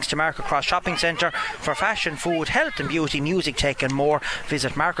with thanks to Market Cross Shopping Centre. For fashion, food, health and beauty, music, tech and more,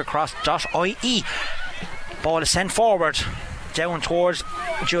 visit marketcross.ie. Ball is sent forward down towards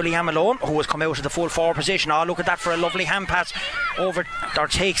Julie Malone, who has come out of the full forward position. Oh, look at that for a lovely hand pass over, or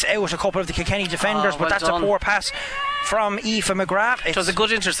takes out a couple of the Kilkenny defenders, but that's a poor pass from Aoife McGrath. It was a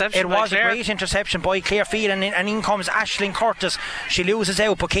good interception. It was a great interception by Clare Field, and in comes Aisling Curtis. She loses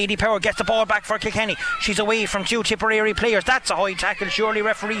out, but Katie Power gets the ball back for Kilkenny. She's away from two Tipperary players. That's a high tackle. Surely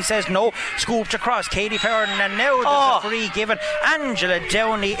referee says no. Scooped across Katie Power, and now there's a free given. Angela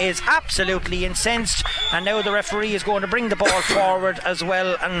Downey is absolutely incensed, and now the referee is going to bring the ball forward as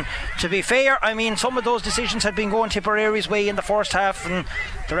well. And to be fair, I mean, some of those decisions had been going Tipperary's way in the first half, and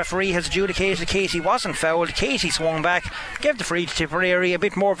the referee has adjudicated Katie wasn't fouled. Katie swung back, gave the free to Tipperary, a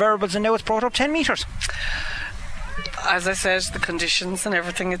bit more verbals, and now it's brought up 10 metres. As I said, the conditions and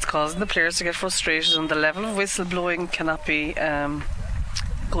everything, it's causing the players to get frustrated, and the level of whistle blowing cannot be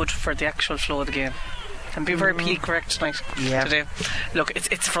good for the actual flow of the game. And be very politically correct tonight. Yeah. Today. Look,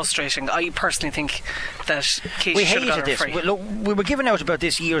 it's frustrating. I personally think that Katie should have got her free. We were given out about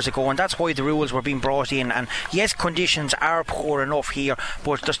this years ago, and that's why the rules were being brought in. And yes, conditions are poor enough here,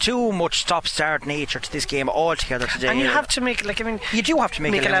 but there's too much stop-start nature to this game altogether today. And you have to make, you do have to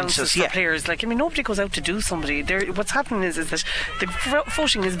make allowances for players. Nobody goes out to do somebody. What's happening is that the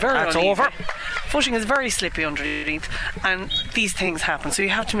footing is very uneven. Over. Footing is very slippy underneath, and these things happen. So you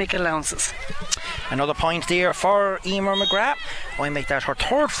have to make allowances. Another point there for Emer McGrath. I make that her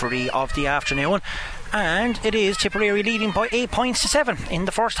third free of the afternoon, and it is Tipperary leading by 8 points to 7 in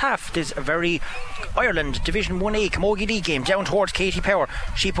the first half. This very Ireland Division 1A Camogie League game down towards Katie Power.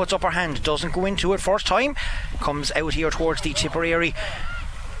 She puts up her hand, doesn't go into it first time, comes out here towards the Tipperary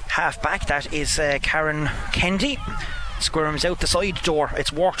half back. That is Karen Kendi. Squirms out the side door.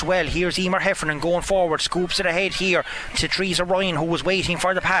 It's worked well. Here's Emer Heffernan going forward, scoops it ahead here to Teresa Ryan, who was waiting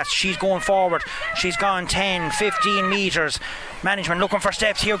for the pass. She's going forward. She's gone 10, 15 metres. Management looking for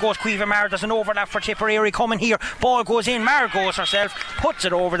steps. Here goes Cueva Mar. There's an overlap for Tipperary coming here. Ball goes in. Mar goes herself, puts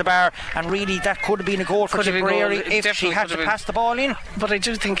it over the bar, and really that could have been a goal for Tipperary if she had to pass the ball in. But I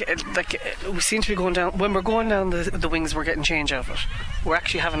do think we seem to be going down. When we're going down the wings, we're getting change out of it. We're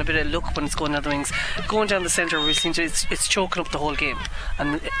actually having a bit of luck when it's going down the wings. Going down the centre, we seem to it's choking up the whole game,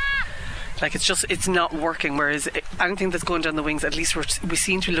 and it's not working. Whereas anything that's going down the wings, at least we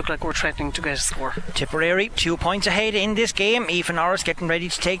seem to look like we're threatening to get a score. Tipperary 2 points ahead in this game. Aoife Norris getting ready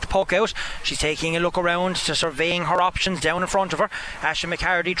to take the puck out. She's taking a look around to surveying her options down in front of her. Asha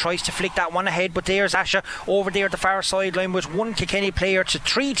McCarty tries to flick that one ahead, but there's Asha over there at the far sideline with one Kilkenny player to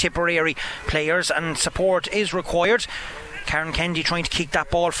 3 Tipperary players, and support is required. Karen Kendi trying to kick that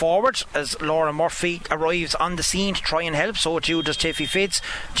ball forward as Laura Murphy arrives on the scene to try and help. So too does Tiffy Fitz.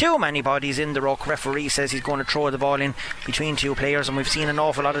 Too many bodies in the ruck. Referee says he's going to throw the ball in between two players, and we've seen an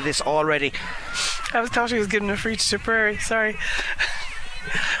awful lot of this already. I thought he was giving a free to Tipperary. Sorry.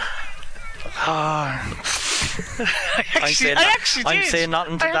 I'm saying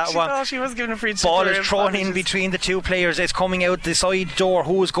nothing to that one. I thought she was giving a free. Ball is thrown in between the two players. It's coming out the side door.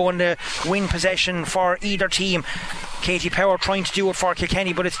 Who's going to win possession for either team? Katie Power trying to do it for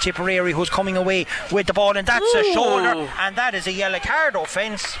Kilkenny, but it's Tipperary who's coming away with the ball, and that's a shoulder, and that is a yellow card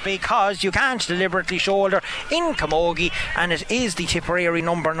offence, because you can't deliberately shoulder in Camogie, and it is the Tipperary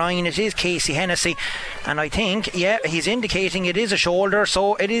number 9, it is Casey Hennessy, and I think he's indicating it is a shoulder,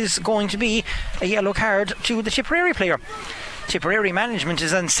 so it is going to be a yellow card to the Tipperary player. Tipperary management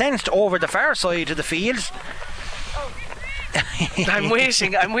is incensed over the far side of the field. I'm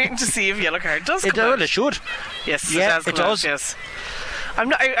waiting to see if yellow card does come out. It should. Yes, it does. Yes.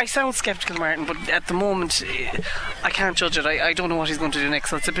 I sound sceptical, Martin, but at the moment I can't judge it. I don't know what he's going to do next,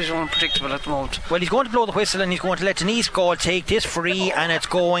 so it's a bit unpredictable at the moment. Well, he's going to blow the whistle, and he's going to let Denise Gall take this free, and it's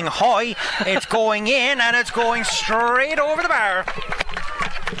going high, it's going in, and it's going straight over the bar.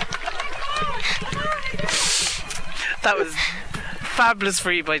 That was fabulous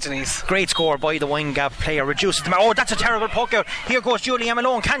free by Denise. Great score by the wine gap player. Reduces the oh, that's a terrible puck out. Here goes Julianne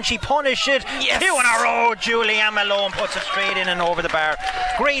Malone. Can she punish it? Yes. 2 in a row. Julianne Malone puts it straight in and over the bar.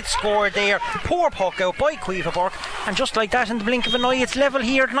 Great score there. Poor puck out by Caoimhe Burke, and just like that, in the blink of an eye, it's level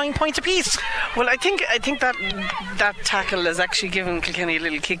here at 9 points apiece. Well, I think that tackle has actually given Kilkenny a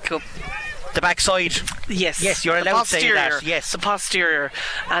little kick up the backside. Yes, you're allowed to say that. Yes, the posterior,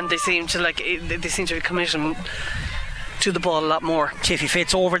 and they seem to be committing to the ball a lot more. Tiffy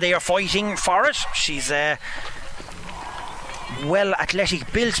Fitz over there fighting for it. She's well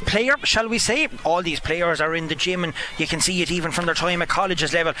athletic built player, shall we say. All these players are in the gym, and you can see it even from their time at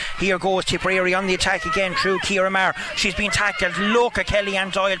colleges level. Here goes Tipperary on the attack again through Ciara Maher. She's been tackled. Look at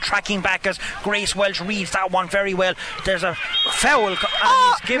Kellyanne Doyle tracking back as Grace Welch reads that one very well. There's a foul, and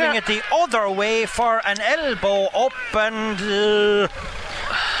he's giving it the other way for an elbow up, and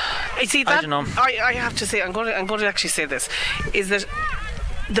I see that. I don't know. I have to say, I'm going to actually say this, is that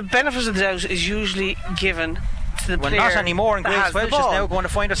the benefit of the doubt is usually given to the player. Well, not anymore, and Grace Welch is now going to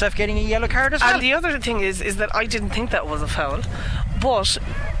find herself getting a yellow card as well. And the other thing is that I didn't think that was a foul, but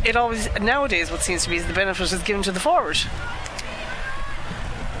it always, nowadays, what seems to be is the benefit is given to the forward.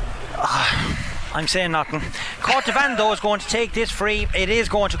 I'm saying nothing. Corta Van, though, is going to take this free. It is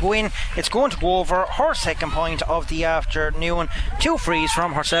going to go in. It's going to go over her second point of the afternoon. 2 frees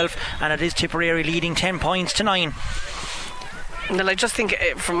from herself, and it is Tipperary leading 10 points to 9. Well, I just think,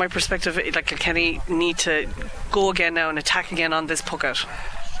 from my perspective, like Kilkenny need to go again now and attack again on this puck out.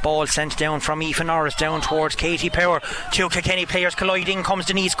 Ball sent down from Aoife Norris down towards Katie Power. 2 Kilkenny players colliding. Comes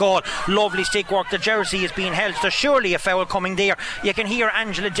Denise Gall. Lovely stick work. The jersey is being held. There's surely a foul coming there. You can hear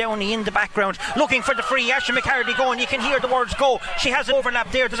Angela Downey in the background looking for the free. Ashley McCarthy going. You can hear the words go. She has an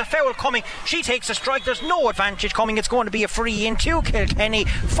overlap there. There's a foul coming. She takes a strike. There's no advantage coming. It's going to be a free in to Kilkenny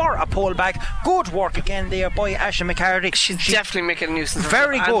for a pullback. Good work again there by Ashley McCarthy. She's definitely making a nuisance.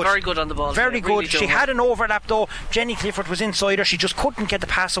 Very good. Very good on the ball. Very good. Really she had an overlap though. Jenny Clifford was inside her. She just couldn't get the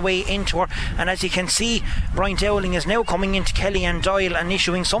pass away into her, and as you can see, Brian Dowling is now coming into Kellyanne Doyle and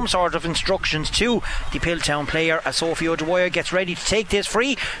issuing some sort of instructions to the Piltown player as Sophie O'Dwyer gets ready to take this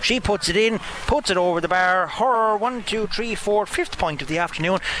free. She puts it in, puts it over the bar. Her 5th point of the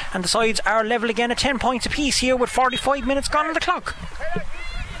afternoon, and the sides are level again at 10 points apiece here with 45 minutes gone on the clock.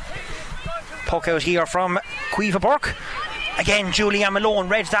 Puck out here from Caoimhe Burke. Again, Julianne Malone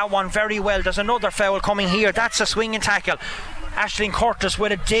reads that one very well. There's another foul coming here. That's a swinging tackle. Aisling Curtis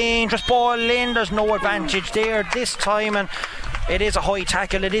with a dangerous ball in. There's no advantage there this time, and it is a high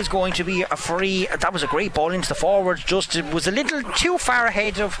tackle. It is going to be a free. That was a great ball into the forwards. Just it was a little too far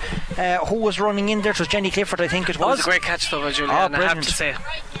ahead of who was running in there. It was Jenny Clifford, I think it was. It was a great catch though by Julianne, I have to say.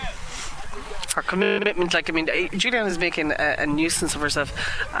 Her commitment, Julianne is making a nuisance of herself,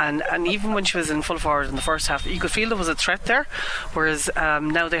 and even when she was in full forward in the first half, you could feel there was a threat there, whereas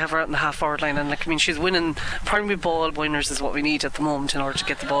now they have her out in the half forward line, and she's winning. Primary ball winners is what we need at the moment in order to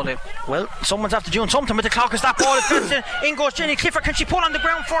get the ball in. Well, someone's after doing something with the clock as that ball is bounced in goes Jenny Clifford. Can she pull on the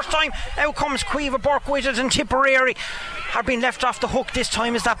ground first time? Out comes Caoimhe Burke with it, and Tipperary are being left off the hook this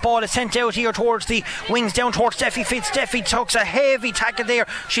time as that ball is sent out here towards the wings, down towards Steffi Fitz. Steffi takes a heavy tackle there.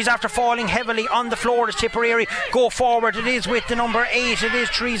 She's after falling heavily on the floor as Tipperary go forward. It is with the number 8. It is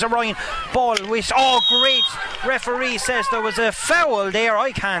Teresa Ryan. Ball with great. Referee says there was a foul there.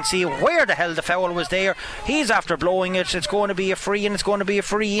 I can't see where the hell the foul was there. He's after blowing it. It's going to be a free, and it's going to be a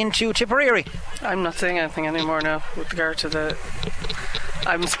free into Tipperary. I'm not saying anything anymore now with regard to the.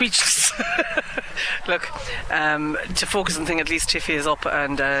 I'm speechless. Look, to focus on thing, at least Tiffy is up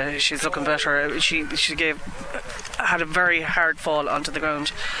and she's looking better. She had a very hard fall onto the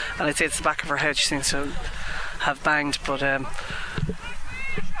ground, and I'd say it's the back of her head she seems to have banged, but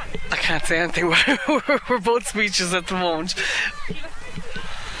I can't say anything. We're both speechless at the moment.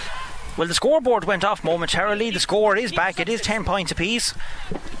 Well, the scoreboard went off momentarily. The score is back. It is 10 points apiece.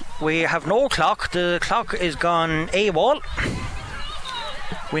 We have no clock. The clock is gone AWOL.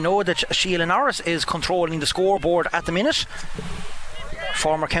 We know that Sheila Norris is controlling the scoreboard at the minute.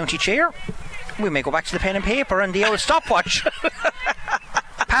 Former county chair. We may go back to the pen and paper and the old stopwatch.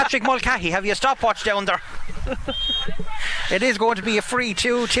 Patrick Mulcahy, have you a stopwatch down there? It is going to be a free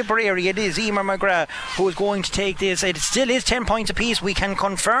to Tipperary. It is Emer McGrath who is going to take this. It still is 10 points apiece. We can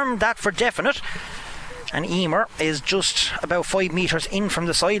confirm that for definite. And Emer is just about 5 metres in from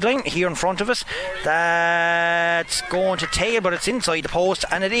the sideline here in front of us. That's going to tail, but it's inside the post,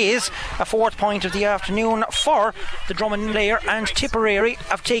 and it is a 4th point of the afternoon for the Drummond Lair, and Tipperary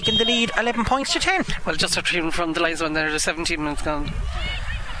have taken the lead 11 points to 10. Well, just after from the lines when there's 17 minutes gone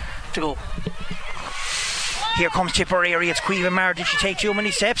to go. Here comes Tipperary. It's Cueva Mar. Did she take too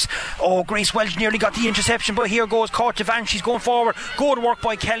many steps? Oh, Grace Welch nearly got the interception, but here goes Court Van. She's going forward. Good work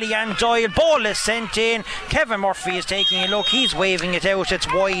by Kellyanne Doyle. Ball is sent in. Kevin Murphy is taking a look. He's waving it out. It's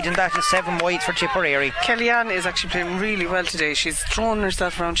wide, and that is 7 wide for Tipperary. Kellyanne is actually playing really well today. She's throwing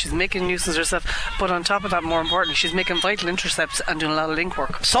herself around. She's making nuisance herself. But on top of that, more importantly, she's making vital intercepts and doing a lot of link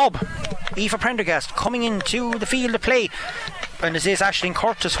work. Sub Aoife Prendergast coming into the field of play. And this is Aisling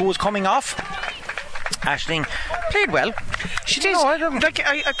Curtis who is coming off. Aisling played well. She did. No, I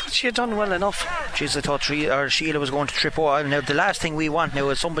thought she had done well enough. Jeez, I thought Sheila was going to trip over. Now the last thing we want now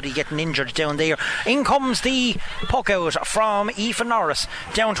is somebody getting injured down there. In comes the puck out from Aoife Norris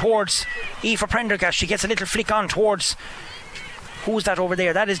down towards Aoife Prendergast. She gets a little flick on towards... Who's that over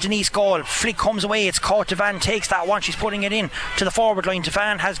there? That is Denise Gall. Flick comes away. It's caught. Devan takes that one. She's putting it in to the forward line.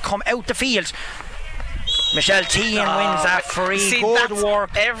 Devan has come out the field. Michelle Tehan wins that free. See, good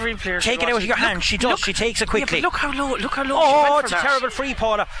work. Every player take it out of your hand. She does. She takes it quickly. Yeah, look how low. Oh, it's a terrible free,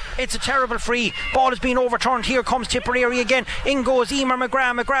 Paula. It's a terrible free. Ball is being overturned. Here comes Tipperary again. In goes Emer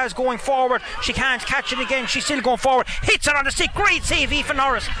McGrath. McGrath's going forward. She can't catch it again. She's still going forward. Hits it on the stick. Great save, Aoife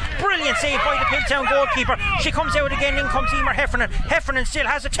Norris. Brilliant save by the Piltown goalkeeper. She comes out again. In comes Emer Heffernan. Heffernan still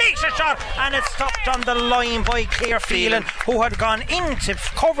has it. Takes a shot, and it's stopped on the line by Claire Phelan, who had gone in to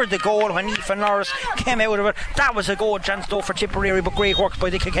cover the goal when Aoife Norris came out of it. That was a goal chance though for Tipperary, but great work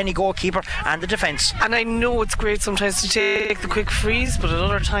by the Kilkenny goalkeeper and the defence. And I know it's great sometimes to take the quick freeze, but at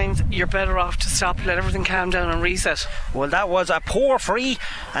other times you're better off to stop, let everything calm down and reset. Well, that was a poor free,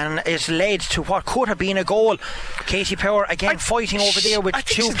 and it led to what could have been a goal. Katie Power again fighting over there with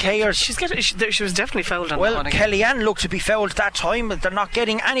two players. She was definitely fouled on well, that one again. Kellyanne looked to be fouled that time, but they're not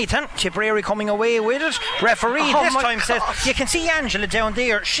getting anything. Tipperary coming away with it. Referee this time says, you can see Angela down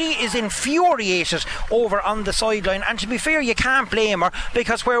there. She is infuriated over on the sideline, and to be fair, you can't blame her,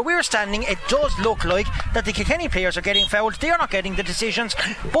 because where we're standing it does look like that the Kilkenny players are getting fouled. They're not getting the decisions.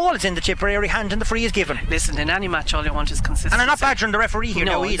 Ball is in the Tipperary hand and the free is given. Listen, in any match all you want is consistency, and I'm not badgering the referee here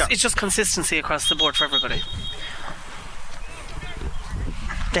now either. It's just consistency across the board for everybody.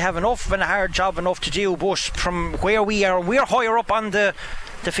 They have enough and a hard job enough to do, but from where we are, we're higher up on the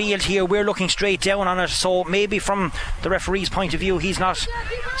field here, we're looking straight down on it, so maybe from the referee's point of view he's not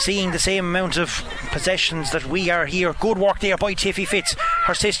seeing the same amount of possessions that we are here. Good work there by Tiffy Fitz.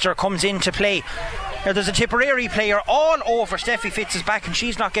 Her sister comes into play. Now there's a Tipperary player all over Steffi Fitz's back, and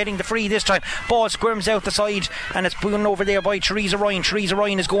she's not getting the free this time. Ball squirms out the side, and it's put over there by Teresa Ryan. Teresa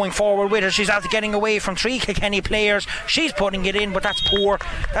Ryan is going forward with her. She's after getting away from 3 Kilkenny players. She's putting it in, but that's poor.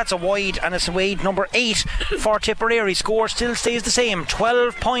 That's a wide, and it's wide number 8 for Tipperary. Score still stays the same,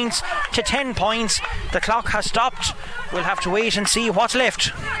 12 points to 10 points. The clock has stopped. We'll have to wait and see what's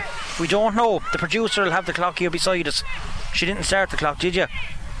left. We don't know. The producer will have the clock here beside us. She didn't start the clock, did you?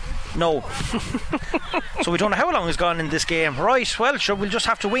 No. So we don't know how long has gone in this game. Right, well, sure, we'll just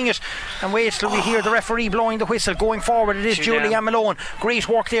have to wing it and wait till we hear the referee blowing the whistle. Going forward, it is Julianne Malone. Great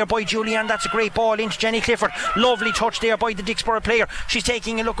work there by Julianne. That's a great ball into Jenny Clifford. Lovely touch there by the Dixborough player. She's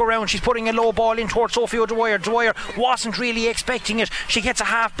taking a look around. She's putting a low ball in towards Sophie O'Dwyer. Dwyer wasn't really expecting it. She gets a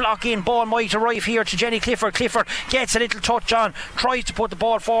half block in. Ball might arrive here to Jenny Clifford. Clifford gets a little touch on, tries to put the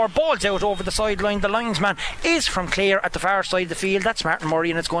ball forward. Ball's out over the sideline. The linesman is from Clare at the far side of the field. That's Martin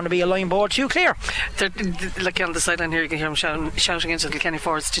Murray, and it's going to be a line ball to Clare. Like on the sideline here, you can hear him shouting into the Kilkenny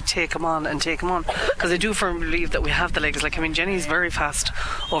forwards to take him on, because I do firmly believe that we have the legs. Like, I mean, Jenny's very fast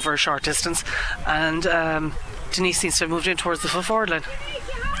over a short distance, and Denise seems to have moved in towards the full forward line.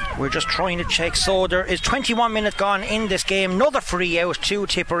 We're just trying to check. So there is 21 minutes gone in this game. Another free out to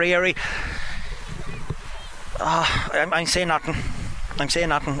Tipperary. I'm saying nothing.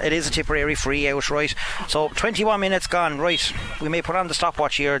 It is a Tipperary free out, right? So 21 minutes gone, right? We may put on the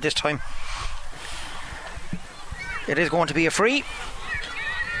stopwatch here this time. It is going to be a free.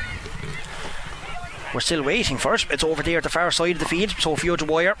 We're still waiting for it. It's over there at the far side of the field. Sophie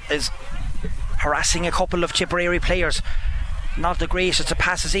O'Dwyer is harassing a couple of Tipperary players. Not the greatest of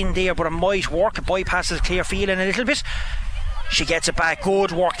passes in there, but it might work. It bypasses Claire Phelan a little bit. She gets it back.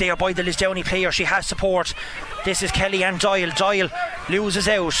 Good work there by the Lisdowney player. She has support. This is Kellyanne Doyle. Doyle loses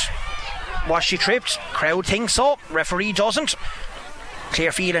out. Was she tripped? Crowd thinks so. Referee doesn't.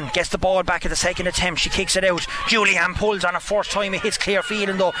 Claire Phelan gets the ball back at the second attempt. She kicks it out. Julianne pulls on a first time. It hits Claire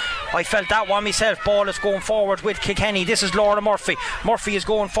Phelan though. I felt that one myself. Ball is going forward with Kilkenny. This is Laura Murphy. Murphy is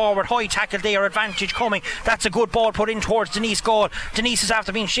going forward. High tackle there. Advantage coming. That's a good ball put in towards Denise Gall. Denise is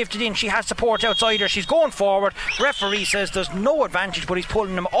after being shifted in. She has support outside her. She's going forward. Referee says there's no advantage, but he's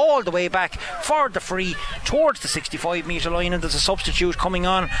pulling them all the way back for the free towards the 65 metre line, and there's a substitute coming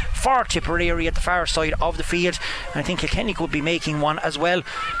on for Tipperary at the far side of the field. And I think Kilkenny could be making one as well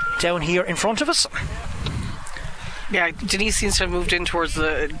down here in front of us. Yeah, Denise seems to have moved in towards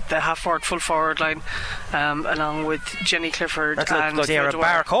the half forward, full forward line, along with Jenny Clifford and Sarah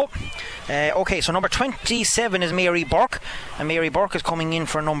Barco. Okay, so number 27 is Mary Burke, and Mary Burke is coming in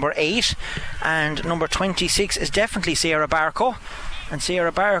for number 8, and number 26 is definitely Sarah Barco, and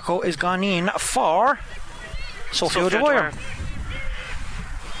Sarah Barco is gone in for Sophie O'Dwyer.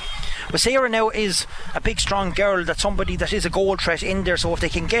 But Sarah now is a big strong girl, that's somebody that is a goal threat in there, so if they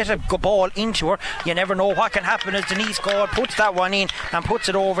can get a ball into her, you never know what can happen as Denise Gall puts that one in and puts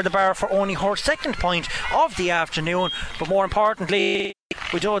it over the bar for only her second point of the afternoon. But more importantly,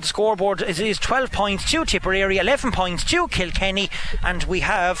 we know the scoreboard is 12 points to Tipperary, 11 points to Kilkenny, and we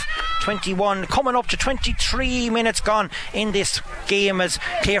have 21 coming up to 23 minutes gone in this game as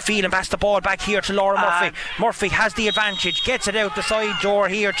Claire Phelan passes the ball back here to Laura Murphy. Murphy has the advantage, gets it out the side door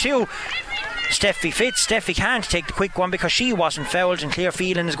here too. Steffi Fitz. Steffi can't take the quick one because she wasn't fouled, and Claire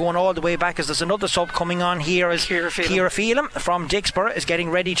Phelan is going all the way back as there's another sub coming on here as Ciara Phelan from Dixborough is getting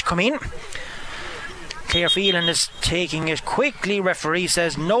ready to come in. Claire Phelan is taking it quickly. Referee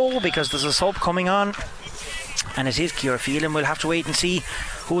says no because there's a sub coming on, and it is Ciara Phelan. We'll have to wait and see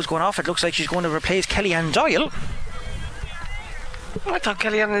who's going off. It looks like she's going to replace Kellyanne Doyle. I thought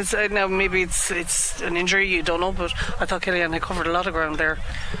Kellyanne is now maybe it's an injury, you don't know, but I thought Kellyanne had covered a lot of ground there.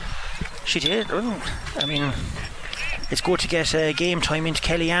 She did. I mean, it's good to get game time into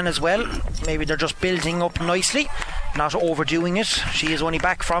Kellyanne as well. Maybe they're just building up nicely, not overdoing it. She is only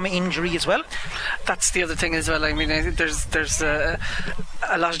back from injury as well. That's the other thing as well. I mean, I think there's a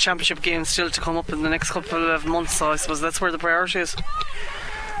lot of championship games still to come up in the next couple of months, so I suppose that's where the priority is.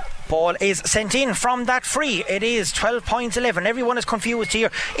 Ball is sent in from that free. It is 12 points 11. Everyone is confused here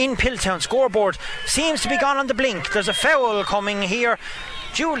in Piltown. Scoreboard seems to be gone on the blink. There's a foul coming here.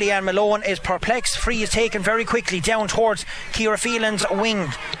 Julianne Malone is perplexed. Free is taken very quickly down towards Ciara Phelan's wing.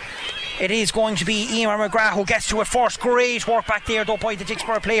 It is going to be Emer McGrath who gets to it first. Great work back there though by the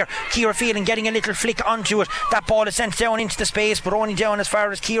Dixborough player. Ciara Phelan getting a little flick onto it. That ball is sent down into the space, but only down as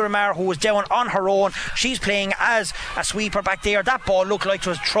far as Ciara Marr, who was down on her own. She's playing as a sweeper back there. That ball looked like it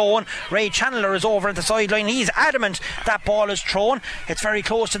was thrown. Ray Chandler is over at the sideline. He's adamant that ball is thrown. It's very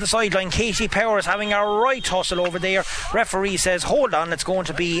close to the sideline. Katie Power is having a right tussle over there. Referee says hold on, it's going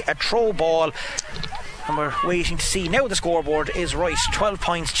to be a throw ball. And we're waiting to see. Now the scoreboard is right. 12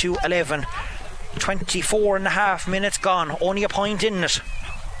 points to 11. 24 and a half minutes gone. Only a point in it.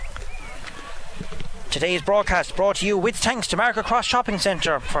 Today's broadcast brought to you with thanks to Market Cross Shopping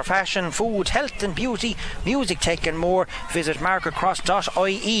Centre for fashion, food, health and beauty, music, tech and more. Visit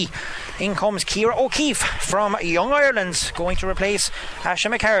marketcross.ie. In comes Ciara O'Keefe from Young Ireland, going to replace Asha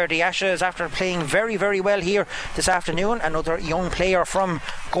McCarty. Asha is after playing very, very well here this afternoon. Another young player from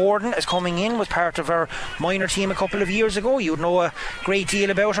Gordon is coming in, was part of our minor team a couple of years ago. You'd know a great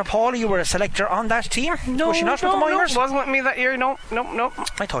deal about her, Paul. You were a selector on that team. Was she not with the minors? No, wasn't with me that year. No.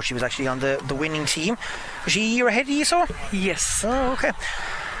 I thought she was actually on the winning team. Was she a year ahead of you, so? Yes. Oh, okay.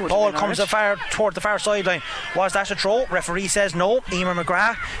 Ball comes toward the far sideline. Was that a throw? Referee says no. Emer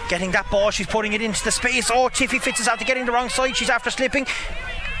McGrath getting that ball. She's putting it into the space. Oh, Tiffy Fitz is after getting the wrong side. She's after slipping.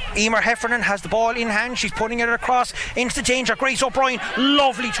 Emer Heffernan has the ball in hand. She's putting it across into the danger. Grace O'Brien,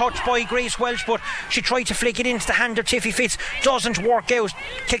 lovely touch by Grace Welch, but she tried to flick it into the hand of Tiffy Fitz. Doesn't work out.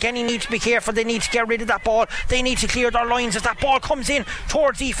 Kilkenny need to be careful. They need to get rid of that ball. They need to clear their lines as that ball comes in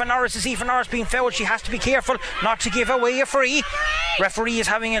towards Aoife Norris. As Aoife Norris being fouled, she has to be careful not to give away a free. Referee is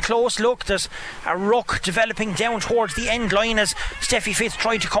having a close look. There's a ruck developing down towards the end line as Steffi Fitz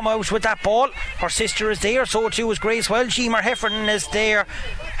tried to come out with that ball. Her sister is there, so too is Grace Welch. Emer Heffernan is there.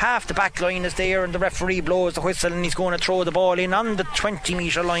 Half the back line is there, and the referee blows the whistle and he's going to throw the ball in on the 20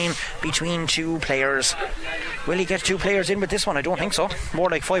 metre line between two players. Will he get two players in with this one? I don't think so. More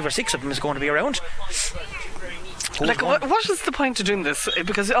like 5 or 6 of them is going to be around. Like, what is the point of doing this?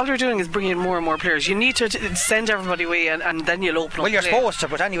 Because all you're doing is bringing in more and more players. You need to send everybody away, and then you'll open up. Well, you're supposed to,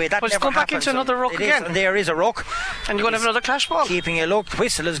 but anyway, that never happens. Go back into another ruck again. And there is a ruck. And you're going to have another clash ball. Keeping a look, the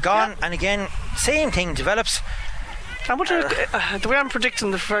whistle is gone, and again, same thing develops. I wonder, the way I'm predicting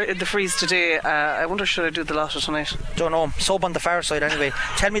the freeze today, I wonder should I do the lotto tonight? Don't know, sub on the far side anyway.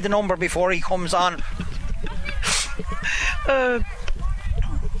 Tell me the number before he comes on.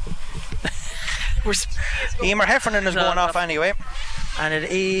 Emer Heffernan is going off anyway, and it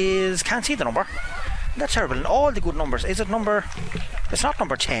is, can't see the number. That's terrible. And all the good numbers. Is it number? It's not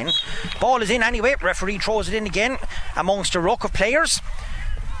number 10. Ball is in anyway. Referee throws it in again amongst a ruck of players.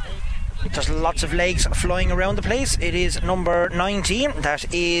 There's lots of legs flying around the place. It is number 19.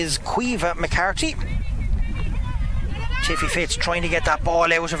 That is Quiva McCarthy. Tiffy Fitz trying to get that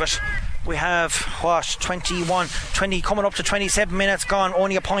ball out of it. We have, 20, coming up to 27 minutes gone,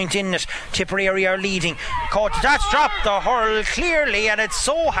 only a point in it. Tipperary are leading. That's dropped the hurl clearly, and it's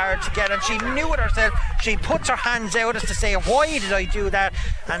so hard to get, and she knew it herself. She puts her hands out as to say, why did I do that?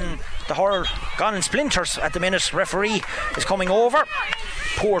 And the hurl gone in splinters at the minute. Referee is coming over.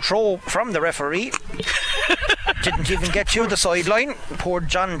 Poor throw from the referee. Didn't even get to the sideline. Poor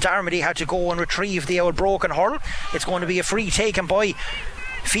John Darmody had to go and retrieve the old broken hurl. It's going to be a free taken by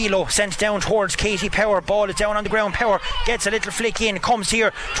Philo, sent down towards Katie Power. Ball is down on the ground. Power gets a little flick in, comes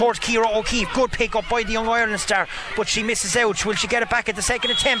here towards Ciara O'Keefe. Good pick up by the young Ireland star, but she misses out. Will she get it back at the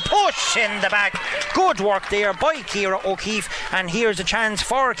second attempt? Push in the back. Good work there by Ciara O'Keefe, and here's a chance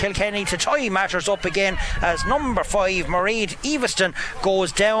for Kilkenny to tie matters up again as number 5 Mairead Eveston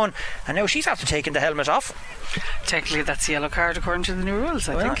goes down, and now she's after taking the helmet off. Technically that's a yellow card according to the new rules,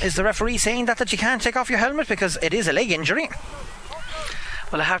 I think. Is the referee saying that you can't take off your helmet because it is a leg injury?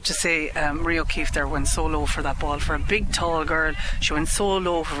 Well, I have to say, Marie O'Keefe there went so low for that ball. For a big, tall girl, she went so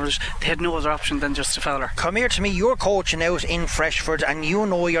low for it. They had no other option than just to foul her. Come here to me, you're coaching out in Freshford, and you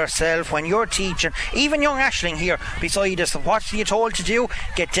know yourself when you're teaching, even young Aisling here beside us, what are you told to do?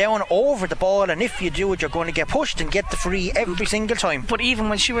 Get down over the ball, and if you do it, you're going to get pushed and get the free every single time. But even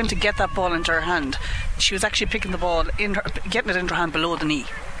when she went to get that ball into her hand, she was actually picking the ball, getting it into her hand below the knee.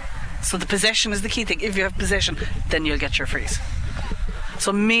 So the possession is the key thing. If you have possession, then you'll get your freeze.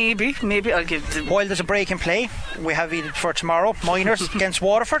 So maybe I'll give while there's a break in play, we have it for tomorrow, Miners against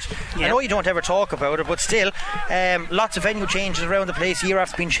Waterford. I know you don't ever talk about it, but still, lots of venue changes around the place. Year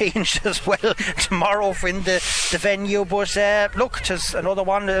after been changed as well tomorrow in the venue, but look, there's another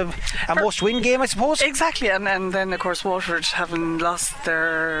one, a must-win game, I suppose. Exactly, and then of course Waterford having lost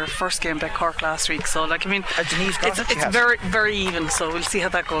their first game by Cork last week, so like, I mean, it's very, very even, so we'll see how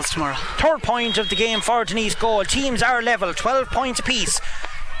that goes tomorrow. Third point of the game for Denise Gold. Teams are level, 12 points apiece.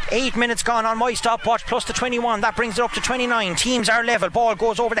 8 minutes gone on my stopwatch, plus the 21. That brings it up to 29. Teams are level. Ball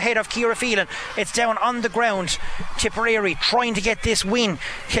goes over the head of Ciara Phelan. It's down on the ground. Tipperary trying to get this win.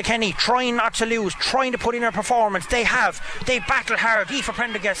 Kilkenny trying not to lose, trying to put in a performance. They battle hard. Aoife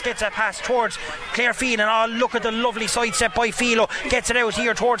Prendergast gets a pass towards Claire Phelan. Oh, look at the lovely sidestep by Philo. Gets it out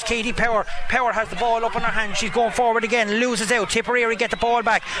here towards Katie Power. Power has the ball up in her hand. She's going forward again. Loses out. Tipperary get the ball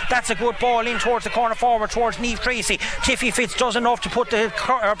back. That's a good ball in towards the corner forward towards Niamh Tracy. Tiffy Fitz does enough to put the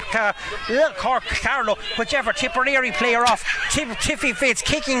Cork Carlo, whichever Tipperary player off. Tiffy Fitz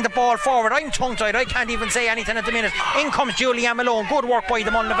kicking the ball forward. I'm tongue-tied, I can't even say anything at the minute. In comes Julianne Malone. Good work by the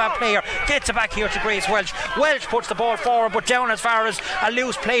Mullinavat player. Gets it back here to Grace Welch. Welch puts the ball forward, but down as far as a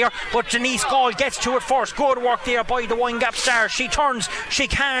loose player, but Denise Gall gets to it first. Good work there by the Windgap star. She turns, she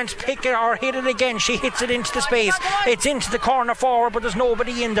can't pick it or hit it again. She hits it into the space. It's into the corner forward, but there's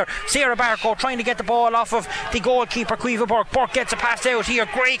nobody in there. Sarah Barco trying to get the ball off of the goalkeeper Quiva Burke. Burke gets a pass out here.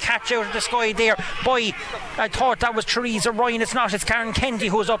 Great catch out of the sky there by, I thought that was Theresa Ryan. It's not, it's Karen Kendi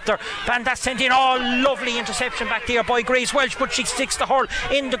who's up there, and that's sent in. Lovely interception back there by Grace Welch, but she sticks the hurl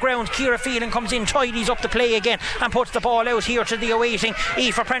in the ground. Ciara Phelan comes in, tidies up the play again and puts the ball out here to the awaiting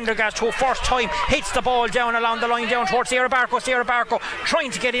Aoife Prendergast, who first time hits the ball down along the line down towards Sarah Barco. Sarah Barco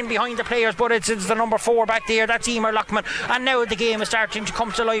trying to get in behind the players, but it's the number 4 back there, that's Emer Lockman, and now the game is starting to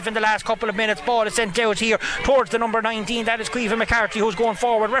come to life in the last couple of minutes. Ball is sent out here towards the number 19, that is Quiva McCarthy, who's going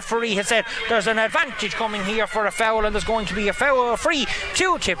forward. Referee has said there's an advantage coming here for a foul, and there's going to be a foul free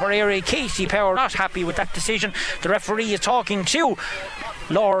to Tipperary. Casey Power not happy with that decision. The referee is talking to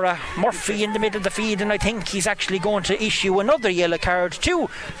Laura Murphy in the middle of the field, and I think he's actually going to issue another yellow card to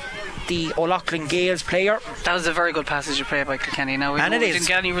the O'Loughlin Gales player. That was a very good passage of play by Kilkenny. Now, we didn't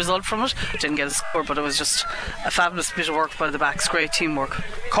get any result from it, didn't get a score, but it was just a fabulous bit of work by the backs. Great teamwork.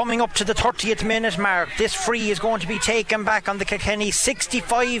 Coming up to the 30th minute mark, this free is going to be taken back on the Kilkenny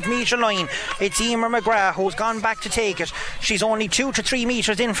 65 metre line. It's Emer McGrath who's gone back to take it. She's only 2 to 3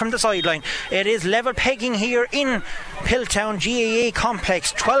 metres in from the sideline. It is level pegging here in Piltown GAA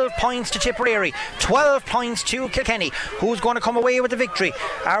complex. 12 points to Tipperary, 12 points to Kilkenny. Who's going to come away with the victory?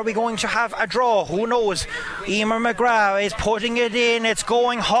 Are we going to have a draw? Who knows? Emer McGrath is putting it in. It's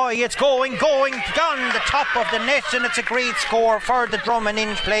going high. It's going down the top of the net, and it's a great score for the drum and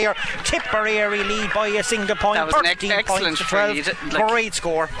inch player. Tipperary lead by a single point. That was an excellent 12. Great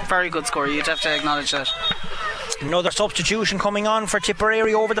score. Very good score. You'd have to acknowledge that. Another substitution coming on for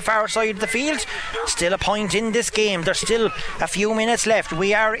Tipperary over the far side of the field. Still a point in this game. There's still a few minutes left.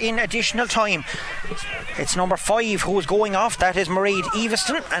 We are in additional time. It's number 5 who's going off. That is Mairead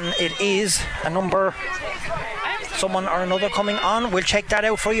Eveston, and it is a number someone or another coming on. We'll check that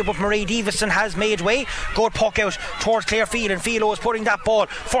out for you, but Mairead Eveston has made way. Good puck out towards Claire Phelan. Philo is putting that ball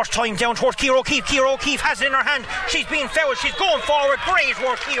first time down towards Ciara O'Keefe. Ciara O'Keefe has it in her hand. She's being fouled. She's going forward. Great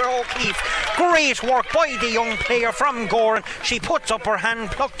work, Ciara O'Keefe. Great work by the young player from Goran. She puts up her hand,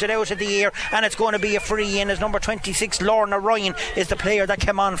 plucked it out of the air, and it's going to be a free in as number 26 Lorna Ryan is the player that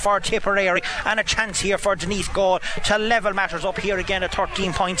came on for Tipperary, and a chance here for Denise Gall to level matters up here again at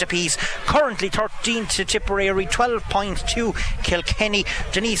 13 points apiece. Currently 13 to Tipperary, 12 points to Kilkenny.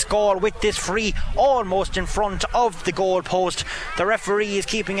 Denise Gall with this free almost in front of the goal post. The referee is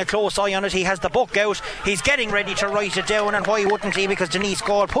keeping a close eye on it. He has the book out. He's getting ready to write it down, and why wouldn't he? Because Denise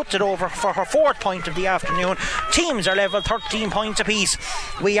Gall puts it over for her 4th point of the afternoon. Teams are level, 13 points apiece.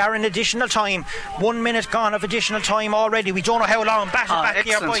 We are in additional time. 1 minute gone of additional time already. We don't know how long. Batted back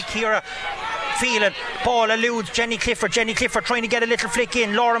excellent. here by Ciara Phelan. Ball eludes Jenny Clifford. Jenny Clifford trying to get a little flick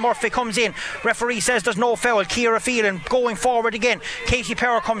in. Laura Murphy comes in. Referee says there's no foul. Ciara Phelan going forward again. Katie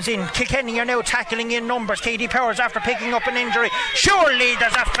Power comes in. Kilkenny are now tackling in numbers. Katie Powers after picking up an injury. Surely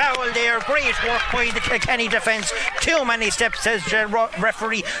there's a foul there. Great work by the Kilkenny defence. Too many steps, says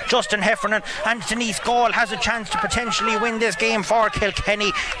referee Justin Heffernan, and Denise Gall has a chance to potentially win this game for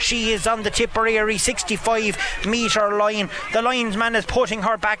Kilkenny. She is on the Tipperary 65 metre line. The linesman is putting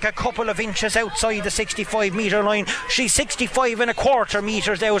her back a couple of inches outside the 65 metre line. She's 65.25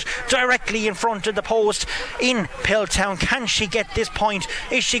 metres out, directly in front of the post in Piltown. Can she get this point?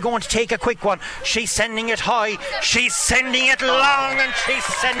 Is she going to take a quick one? She's sending it high, she's sending it long, and she's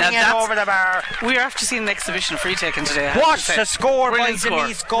sending it over the bar. We're after seeing the exhibition free taken today. Watch the score by Brilliant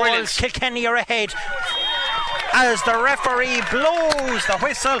Denise Gall. Kilkenny are ahead as the referee blows the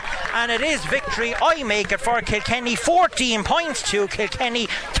whistle, and it is victory. I make it for Kilkenny. 14 points to Kilkenny,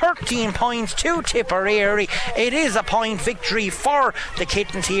 13 points to Tipperary. It is a point victory for the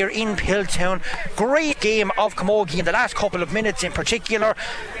Kittens here in Piltown. Great game of camogie in the last couple of minutes in particular.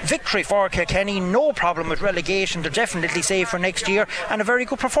 Victory for Kilkenny, no problem with relegation. They're definitely safe for next year, and a very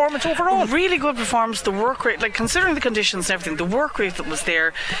good performance overall. Really good performance. The work rate, like considering the conditions and everything, the work rate that was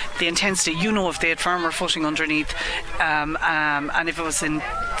there, the intensity, if they had firmer footing underneath, and if it was in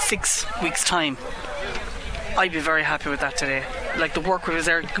 6 weeks' time, I'd be very happy with that today. Like the work was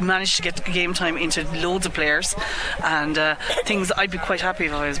there, managed to get game time into loads of players and things. I'd be quite happy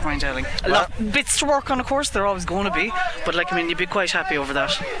if I was Brian Dowling. A lot bits to work on, of course, they're always going to be, but you'd be quite happy over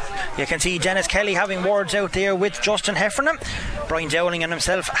that. You can see Dennis Kelly having words out there with Justin Heffernan. Brian Dowling and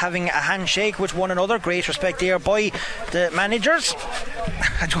himself having a handshake with one another. Great respect there by the managers.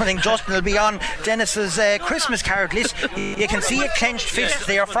 I don't think Justin will be on Dennis's Christmas card list. You can see a clenched fist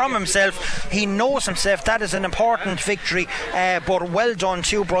there from himself. He knows himself. That is an important victory, but well done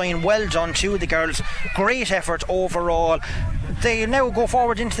to Brian, well done to the girls. Great effort overall. They now go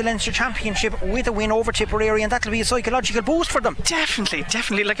forward into the Leinster Championship with a win over Tipperary, and that'll be a psychological boost for them. Definitely.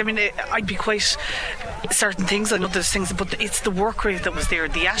 I'd be quite certain things. I know there's things, but it's the work rate that was there,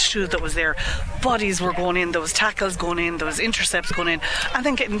 the attitude that was there. Bodies were going in, there was tackles going in, there was intercepts going in, and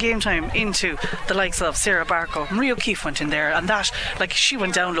then getting game time into the likes of Sarah Barco. Marie O'Keefe went in there, and that, she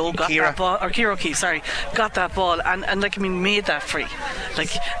went down low, got that ball, or Ciara O'Keefe, got that ball, and made that free.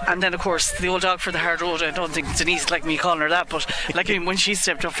 And then of course the old dog for the hard road. I don't think Denise like me calling her that, but when she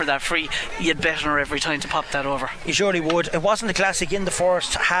stepped up for that free, you'd bet on her every time to pop that over. You surely would. It wasn't a classic in the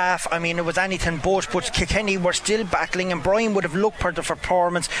first half. It was anything but Kilkenny were still battling, and Brian would have looked for the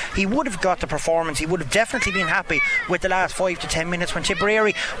performance. He would have got the performance. He would have definitely been happy with the last 5 to 10 minutes when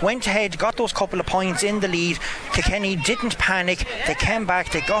Tipperary went ahead, got those couple of points in the lead. Kilkenny didn't panic. They came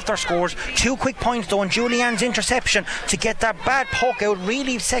back, they got their scores. 2 quick points though, and Julianne's interception to get that bad puck out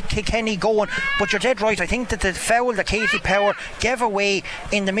really set Kilkenny going. But you're dead right. I think that the foul that Katie Power Power gave away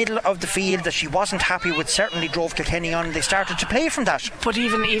in the middle of the field that she wasn't happy with, certainly drove Kilkenny on. They started to play from that. But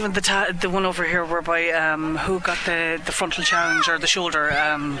even the one over here whereby who got the frontal challenge or the shoulder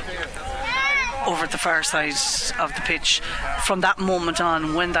over at the far side of the pitch, from that moment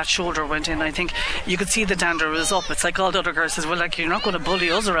on when that shoulder went in, I think you could see the dander was up. It's like all the other girls says, well, like, you're not going to bully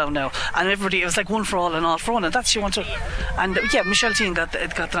us around now, and everybody, it was like one for all and all for one, and that's what you want to. And yeah, Michelle Teagan got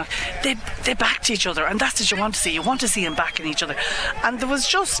the knock. They backed each other, and that's what you want to see. You want to see them backing each other. And there was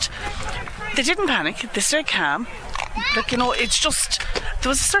just, they didn't panic, they stayed calm. Like, you know, it's just, there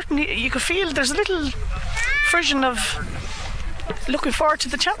was a certain, you could feel there's a little frisson of looking forward to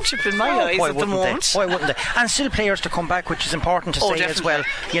the championship in my eyes at the moment. Why wouldn't they? And still players to come back, which is important to say definitely. as well.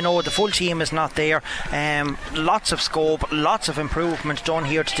 You know, the full team is not there. Lots of scope, lots of improvement done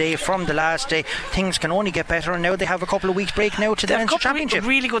here today from the last day. Things can only get better, and now they have a couple of weeks break now to the Leinster Championship.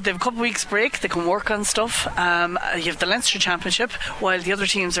 Really good. They have a couple of weeks break. They can work on stuff. You have the Leinster Championship while the other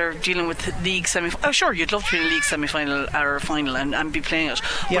teams are dealing with the league semi-final. Oh, sure, you'd love to be in a league semi-final or final and be playing it,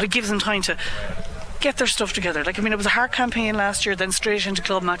 but it gives them time to get their stuff together. Like, I mean, it was a hard campaign last year, then straight into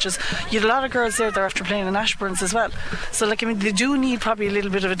club matches. You had a lot of girls there after playing in Ashburns as well. So, like, I mean, they do need probably a little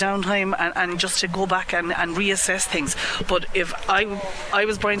bit of a downtime and just to go back and reassess things. But if I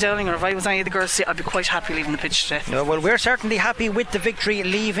was Brian Dowling, or if I was any of the girls, I'd be quite happy leaving the pitch today. No, well, we're certainly happy with the victory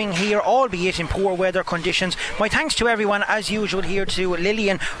leaving here, albeit in poor weather conditions. My thanks to everyone as usual here, to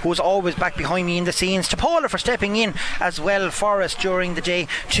Lillian, who's always back behind me in the scenes, to Paula for stepping in as well for us during the day,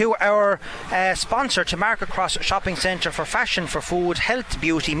 to our sponsor, to Market Cross Shopping Centre for fashion, for food, health,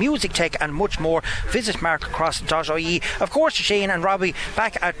 beauty, music, tech and much more. Visit marketcross.ie. Of course, to Shane and Robbie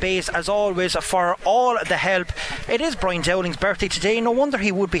back at base as always for all the help. It is Brian Dowling's birthday today. No wonder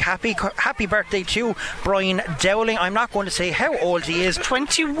he would be happy. Happy birthday to Brian Dowling. I'm not going to say how old he is.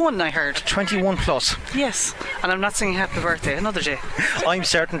 21, I heard. 21 plus. Yes, and I'm not singing happy birthday another day. I'm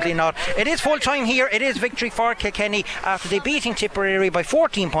certainly not. It is full time here. It is victory for Kilkenny after they beating Tipperary by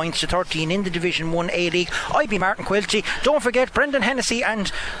 14 points to 13 in the Division 1A League. I be Martin Quilty. Don't forget, Brendan Hennessy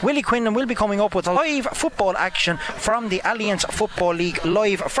and Willie Quinlan will be coming up with live football action from the Alliance Football League,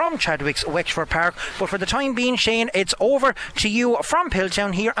 live from Chadwick's Wexford Park. But for the time being, Shane, it's over to you from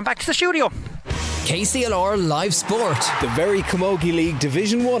Piltown here and back to the studio. KCLR Live Sport. The VERY Camogie League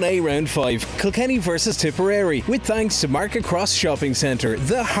Division 1A Round 5, Kilkenny versus Tipperary, with thanks to Market Cross Shopping Centre,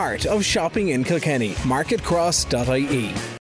 the heart of shopping in Kilkenny. marketcross.ie.